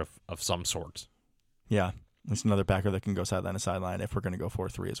backer of some sort. Yeah, there's another backer that can go sideline to sideline if we're going to go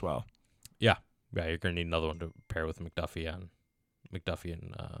 4-3 as well. Yeah, you're going to need another one to pair with McDuffie and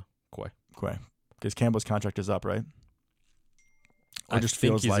Coy. Because Campbell's contract is up, right? Or I just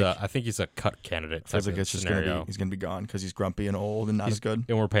think feels like I think he's a cut candidate. feels like it's just going to be he's going to be gone because he's grumpy and old and not as good.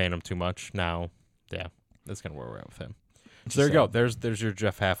 And we're paying him too much now. Yeah, that's kind of where we're at with him. So there you go. There's your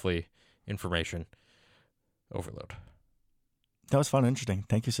Jeff Hafley information overload. That was fun and interesting.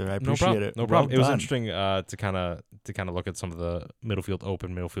 Thank you, sir. I appreciate it. No problem. It was interesting to kind of look at some of the middle field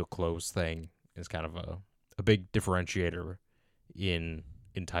open, middle field closed thing is kind of a big differentiator in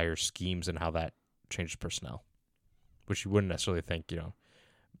entire schemes and how that changes personnel, which you wouldn't necessarily think,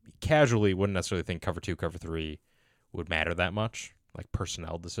 casually wouldn't necessarily think cover 2, cover 3 would matter that much, like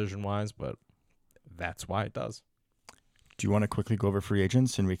personnel decision wise, but that's why it does. Do you want to quickly go over free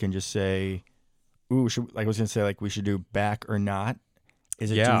agents and we can just say, we should do back or not?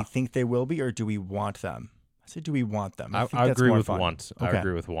 Is it do we think they will be or do we want them? I say, do we want them? I agree with want. Okay. I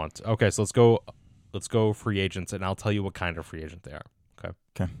agree with want. Okay, so let's go free agents, and I'll tell you what kind of free agent they are.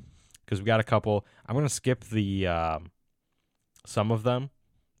 Okay. Because we got a couple. I'm going to skip the some of them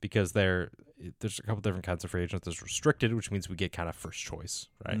because there's a couple different kinds of free agents. There's restricted, which means we get kind of first choice,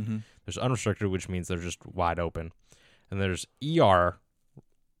 right? Mm-hmm. There's unrestricted, which means they're just wide open. And there's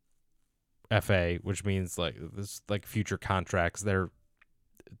FA, which means like this, like future contracts. They're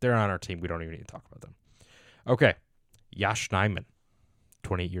on our team. We don't even need to talk about them. Okay, Yash Nyman,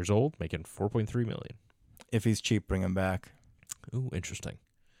 28 years old, making $4.3 million. If he's cheap, bring him back. Ooh, interesting.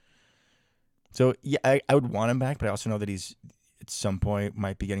 So yeah, I would want him back, but I also know that he's at some point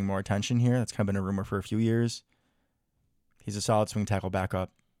might be getting more attention here. That's kind of been a rumor for a few years. He's a solid swing tackle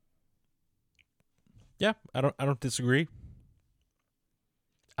backup. Yeah, I don't disagree.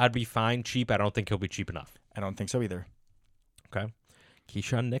 I'd be fine cheap. I don't think he'll be cheap enough. I don't think so either. Okay.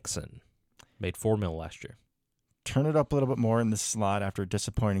 Keyshawn Nixon made $4 million last year. Turn it up a little bit more in the slot after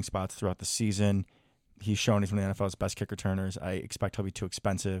disappointing spots throughout the season. He's shown he's one of the NFL's best kick returners. I expect he'll be too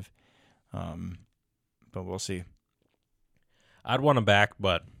expensive, but we'll see. I'd want him back,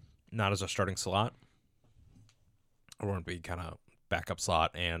 but not as a starting slot. I want to be kind of backup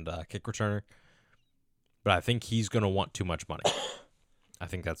slot and kick returner. But I think he's going to want too much money. I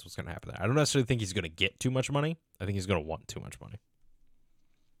think that's what's going to happen there. I don't necessarily think he's going to get too much money. I think he's going to want too much money.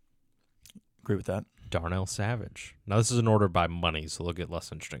 Agree with that. Darnell Savage. Now, this is an order by money, so it'll get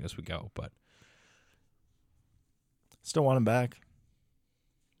less interesting as we go, but still want him back.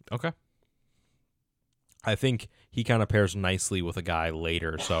 Okay. I think he kind of pairs nicely with a guy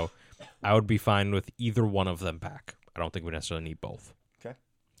later, so I would be fine with either one of them back. I don't think we necessarily need both.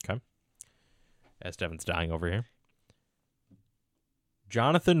 Okay. As Devin's dying over here.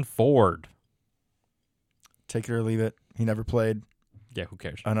 Jonathan Ford. Take it or leave it. He never played. Yeah, who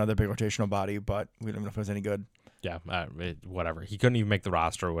cares? Another big rotational body, but we don't know if it was any good. Yeah, whatever. He couldn't even make the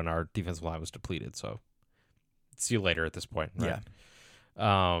roster when our defensive line was depleted, so see you later at this point. Right?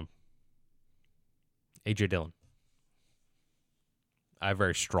 Yeah. A.J. Dillon. I have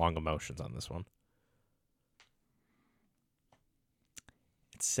very strong emotions on this one.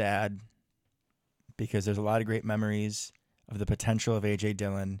 It's sad because there's a lot of great memories of the potential of A.J.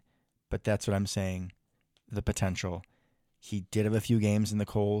 Dillon, but that's what I'm saying, the potential. He did have a few games in the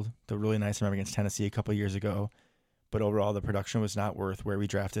cold. They're really nice. I remember against Tennessee a couple of years ago, but overall the production was not worth where we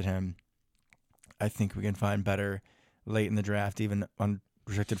drafted him. I think we can find better late in the draft, even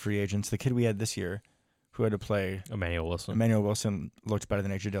unrestricted free agents. The kid we had this year who had to play, Emmanuel Wilson looked better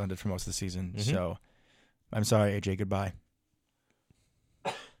than A.J. Dillon did for most of the season. Mm-hmm. So I'm sorry, A.J., goodbye.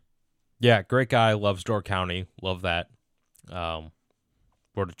 Yeah, great guy. Loves Door County. Love that. Wrote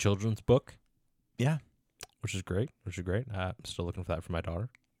a children's book. Yeah. Which is great. I'm still looking for that for my daughter.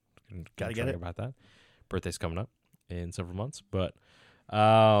 Gotta get it. About that. Birthday's coming up in several months. But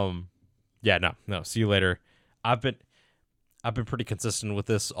yeah, no. See you later. I've been pretty consistent with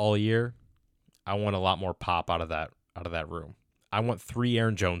this all year. I want a lot more pop out of that room. I want 3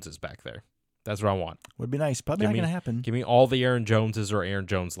 Aaron Joneses back there. That's what I want. Would be nice. Probably not going to happen. Give me all the Aaron Joneses or Aaron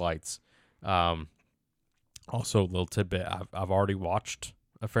Jones lights. Also, a little tidbit. I've already watched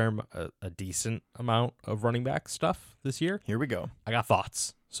a decent amount of running back stuff this year. Here we go. I got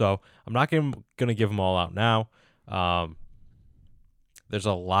thoughts. So I'm not going to give them all out now. There's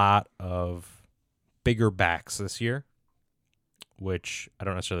a lot of bigger backs this year, which I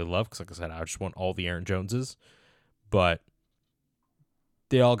don't necessarily love because, like I said, I just want all the Aaron Joneses. But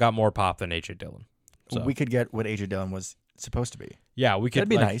they all got more pop than A.J. Dillon. So We could get what A.J. Dillon was supposed to be. yeah, we could. That'd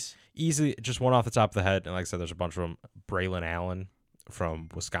be nice. Easily, just one off the top of the head. And like I said, there's a bunch of them. Braylon Allen from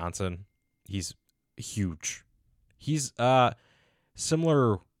Wisconsin. He's huge. He's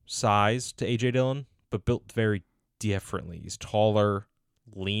similar size to A.J. Dillon, but built very differently. He's taller,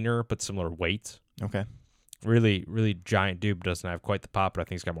 leaner, but similar weight. Okay. Really, really giant dude, but doesn't have quite the pop, but I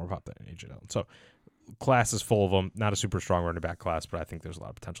think he's got more pop than A.J. Dillon. So class is full of them. Not a super strong running back class, but I think there's a lot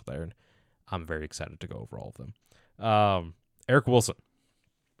of potential there, and I'm very excited to go over all of them. Eric Wilson.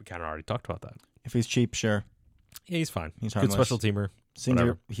 We kind of already talked about that. If he's cheap, sure. Yeah, he's fine. He's good harmless. special teamer. Seems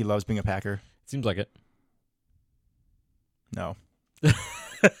he loves being a Packer. Seems like it. No.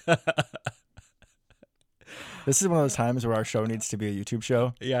 This is one of those times where our show needs to be a YouTube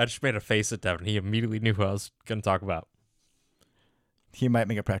show. Yeah, I just made a face at Devin. He immediately knew who I was going to talk about. He might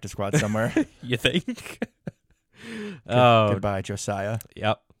make a practice squad somewhere. You think? Goodbye, Josiah.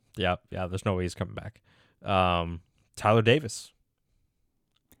 Yep. Yeah, there's no way he's coming back. Tyler Davis.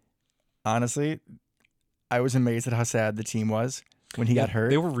 Honestly, I was amazed at how sad the team was when he got hurt.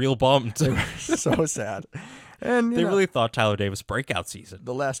 They were real bummed. They were so sad. And they really thought Tyler Davis breakout season.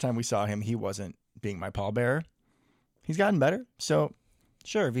 The last time we saw him, he wasn't being my pallbearer. He's gotten better. So,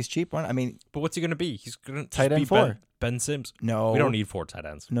 sure, if he's cheap, one. I mean, but what's he going to be? He's going to tight end be 4. Ben Sims. No, we don't need 4 tight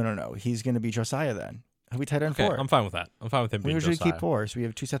ends. No. He's going to be Josiah then. He'll be tight end 4. I'm fine with that. I'm fine with him being We usually Josiah. keep 4, so we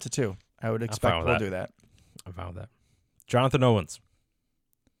have 2 sets of 2. I would expect we'll do that. I'm fine with that. Jonathan Owens.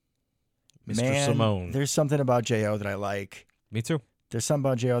 Mr. Man, Simone. there's something about J.O. that I like. Me too. There's something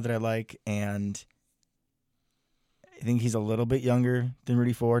about J.O. that I like, and I think he's a little bit younger than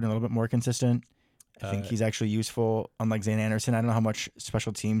Rudy Ford and a little bit more consistent. I think he's actually useful, unlike Zane Anderson. I don't know how much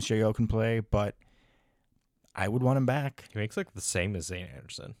special teams J.O. can play, but I would want him back. He makes like the same as Zane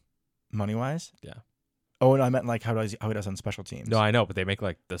Anderson. Money-wise? Yeah. Oh, no, I meant like how he does on special teams. No, I know, but they make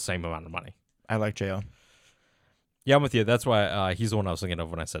like the same amount of money. I like J.O. Yeah, I'm with you. That's why he's the one I was thinking of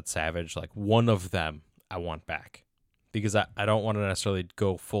when I said Savage. Like, one of them I want back. Because I don't want to necessarily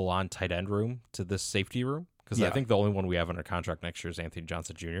go full-on tight end room to this safety room. Because I think the only one we have under contract next year is Anthony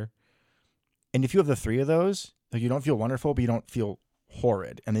Johnson Jr. And if you have the 3 of those, like, you don't feel wonderful, but you don't feel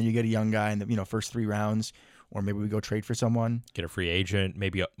horrid. And then you get a young guy in the first 3 rounds, or maybe we go trade for someone. Get a free agent,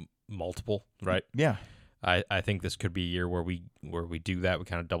 maybe multiple, right? Yeah. I think this could be a year where we do that. We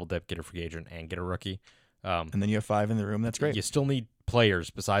kind of double dip, get a free agent, and get a rookie. And then you have 5 in the room. That's great. You still need players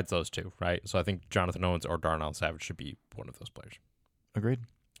besides those 2, right? So I think Jonathan Owens or Darnell Savage should be one of those players. Agreed.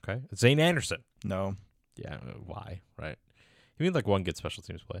 Okay. Zane Anderson. No. Yeah. Why? Right. You need like one good special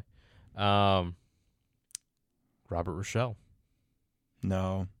teams play. Robert Rochelle.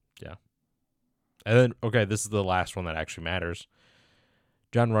 No. Yeah. And then, okay, this is the last one that actually matters.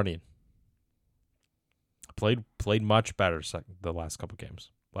 John Runyon. Played much better the last couple games.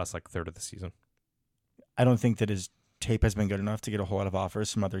 Last like third of the season. I don't think that his tape has been good enough to get a whole lot of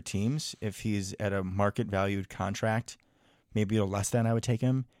offers from other teams. If he's at a market valued contract, maybe a little less than I would take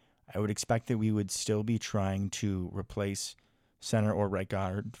him. I would expect that we would still be trying to replace center or right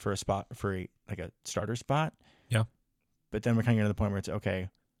guard for a spot for a starter spot. Yeah. But then we're kind of getting to the point where it's okay.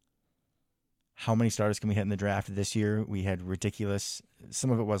 How many starters can we hit in the draft this year? We had ridiculous.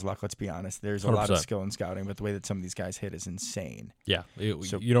 Some of it was luck. Let's be honest. There's a 100%. lot of skill in scouting, but the way that some of these guys hit is insane. Yeah.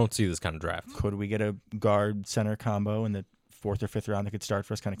 So you don't see this kind of draft. Could we get a guard center combo in the 4th or 5th round that could start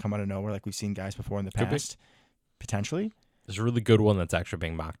for us, kind of come out of nowhere like we've seen guys before in the past? Potentially. There's a really good one that's actually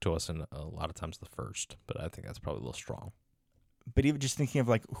being mocked to us in a lot of times the first, but I think that's probably a little strong. But even just thinking of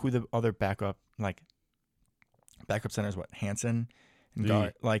like who the other backup centers, what, Hansen and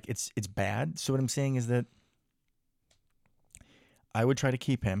guard, like it's bad. So what I'm saying is that I would try to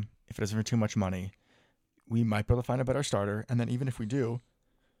keep him if it doesn't for too much money. We might be able to find a better starter, and then even if we do,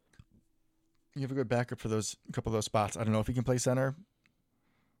 you have a good backup for those couple of those spots. I don't know if he can play center,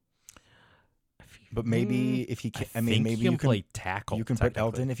 but maybe if he can, maybe you can play tackle. You can put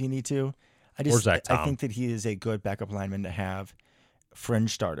Elton if you need to. I think that he is a good backup lineman to have,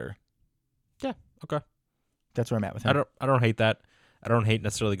 fringe starter. Yeah. Okay. That's where I'm at with him. I don't hate that. I don't hate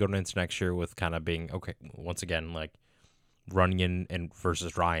necessarily going into next year with kind of being okay. Once again, like Runyon and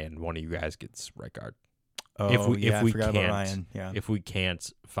versus Ryan, one of you guys gets right guard. Oh, I forgot about Ryan. Yeah. If we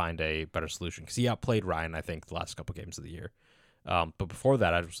can't find a better solution, because he outplayed Ryan, I think, the last couple games of the year. But before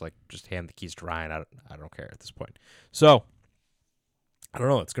that, I was like, just hand the keys to Ryan. I don't care at this point. So I don't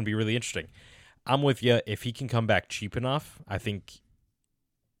know. It's going to be really interesting. I'm with you. If he can come back cheap enough, I think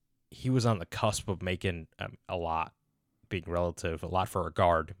he was on the cusp of making a lot, being relative, a lot for a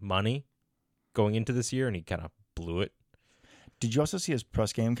guard money going into this year, and he kind of blew it. Did you also see his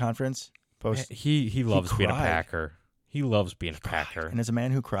post game conference? He loves being a cried. Packer. He loves being a Packer. And as a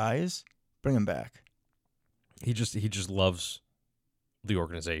man who cries, bring him back. He just loves the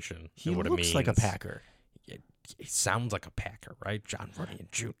organization. He and what looks it means. like a Packer. He sounds like a Packer, right? John Runyon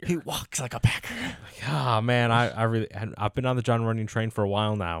Jr. He walks like a Packer. Man, I've been on the John Runyon train for a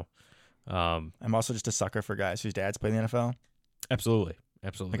while now. I'm also just a sucker for guys whose dads play in the NFL. Absolutely.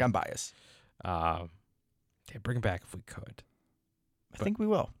 Like, I'm biased. Bring him back if we could. I think we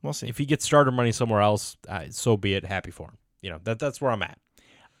will. We'll see. If he gets starter money somewhere else, so be it. Happy for him. That's where I'm at.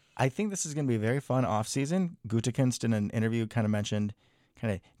 I think this is going to be a very fun offseason. Gutekunst in an interview kind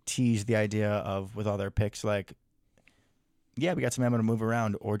of teased the idea of, with all their picks, like, yeah, we got some ammo to move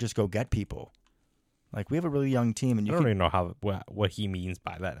around, or just go get people. Like, we have a really young team, and I don't even know what he means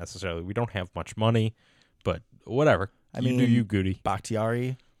by that necessarily. We don't have much money, but whatever. You do you, Goody.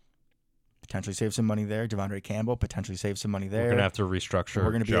 Bakhtiari, potentially save some money there. Devondre Campbell, potentially save some money there. We're gonna have to restructure.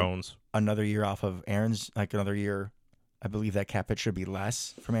 We're gonna Jones. Be another year off of Aaron's, like another year. I believe that cap hit should be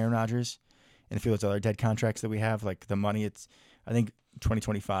less from Aaron Rodgers. And if you look at other dead contracts that we have, like the money, I think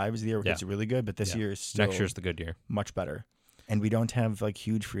 2025 is the year where it gets really good, but this year is still next year's the good year, much better. And we don't have like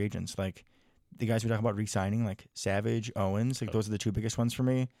huge free agents, like the guys we talk about re-signing, like Savage, Owens, like those are the two biggest ones for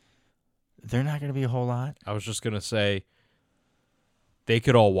me. They're not going to be a whole lot. I was just gonna say they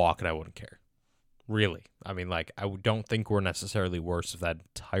could all walk, and I wouldn't care. Really, I mean, like, I don't think we're necessarily worse if that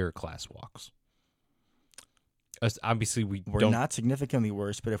entire class walks. Obviously, we're not significantly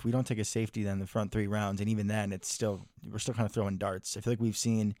worse, but if we don't take a safety then the front 3 rounds, and even then, we're still kind of throwing darts. I feel like we've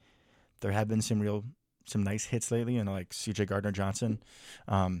seen there have been some nice hits lately, like C.J. Gardner-Johnson.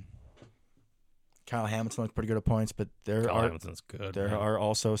 Kyle Hamilton looks pretty good at points, but Hamilton's good. There are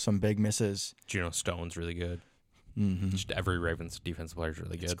also some big misses. Geno Stone's really good. Mm-hmm. Just every Ravens defensive player is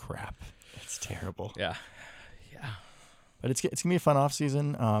really good. It's crap. It's terrible. Yeah. But it's gonna be a fun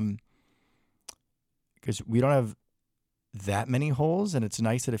offseason. Because we don't have that many holes, and it's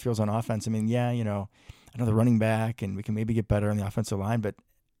nice that it feels on offense. I mean, another running back, and we can maybe get better on the offensive line, but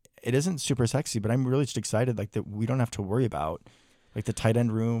it isn't super sexy. But I'm really just excited, like, that we don't have to worry about, like, the tight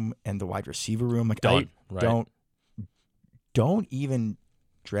end room and the wide receiver room. Like, don't even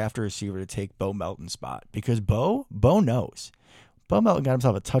draft a receiver to take Bo Melton's spot, because Bo knows. Bo Melton got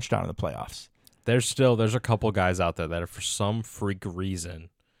himself a touchdown in the playoffs. There's a couple guys out there that, are, for some freak reason,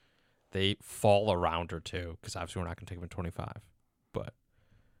 they fall a round or two, because obviously we're not going to take them at 25. But,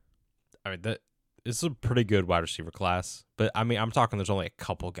 I mean, this is a pretty good wide receiver class. But, I mean, I'm talking there's only a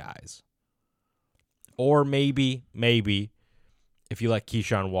couple guys. Or maybe, if you let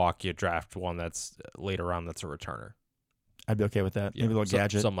Keyshawn walk, you draft one that's later on that's a returner. I'd be okay with that. Maybe a little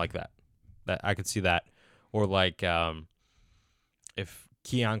gadget. Something like that. I could see that. Or, like, if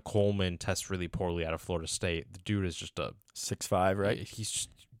Keon Coleman tests really poorly out of Florida State, the dude is just a 6'5", right? He's just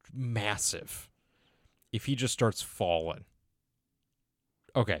massive. If he just starts falling,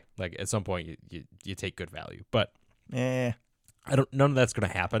 okay, like at some point you take good value, but none of that's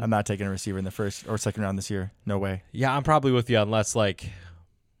gonna happen. I'm not taking a receiver in the first or second round this year. No way. Yeah, I'm probably with you unless like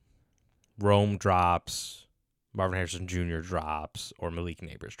Rome drops, Marvin Harrison Jr. drops, or Malik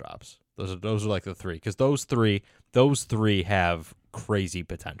Neighbors drops. Those are like the three, because those three have crazy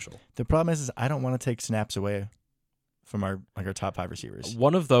potential. The problem is I don't want to take snaps away from our top 5 receivers.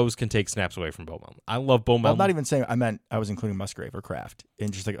 One of those can take snaps away from Bo Melton. I love Bo Melton. I'm not even saying I was including Musgrave or Kraft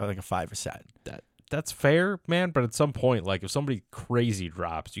in just like a 5 set. That's fair, man. But at some point, like if somebody crazy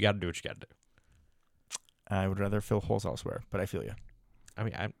drops, you got to do what you got to do. I would rather fill holes elsewhere, but I feel you. I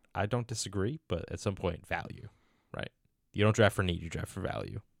mean, I don't disagree, but at some point, value, right? You don't draft for need, you draft for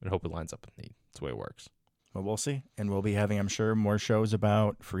value, and hope it lines up with need. That's the way it works. Well, we'll see, and we'll be having, I'm sure, more shows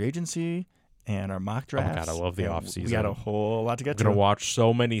about free agency and our mock drafts. Oh my God, I love the offseason. We got a whole lot to get to. I'm going to watch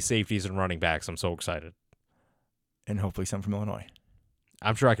so many safeties and running backs. I'm so excited. And hopefully some from Illinois.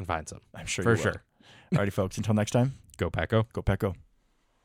 I'm sure I can find some. I'm sure for you will. sure. Alrighty, folks. Until next time. Go Pack Go. Go Pack Go.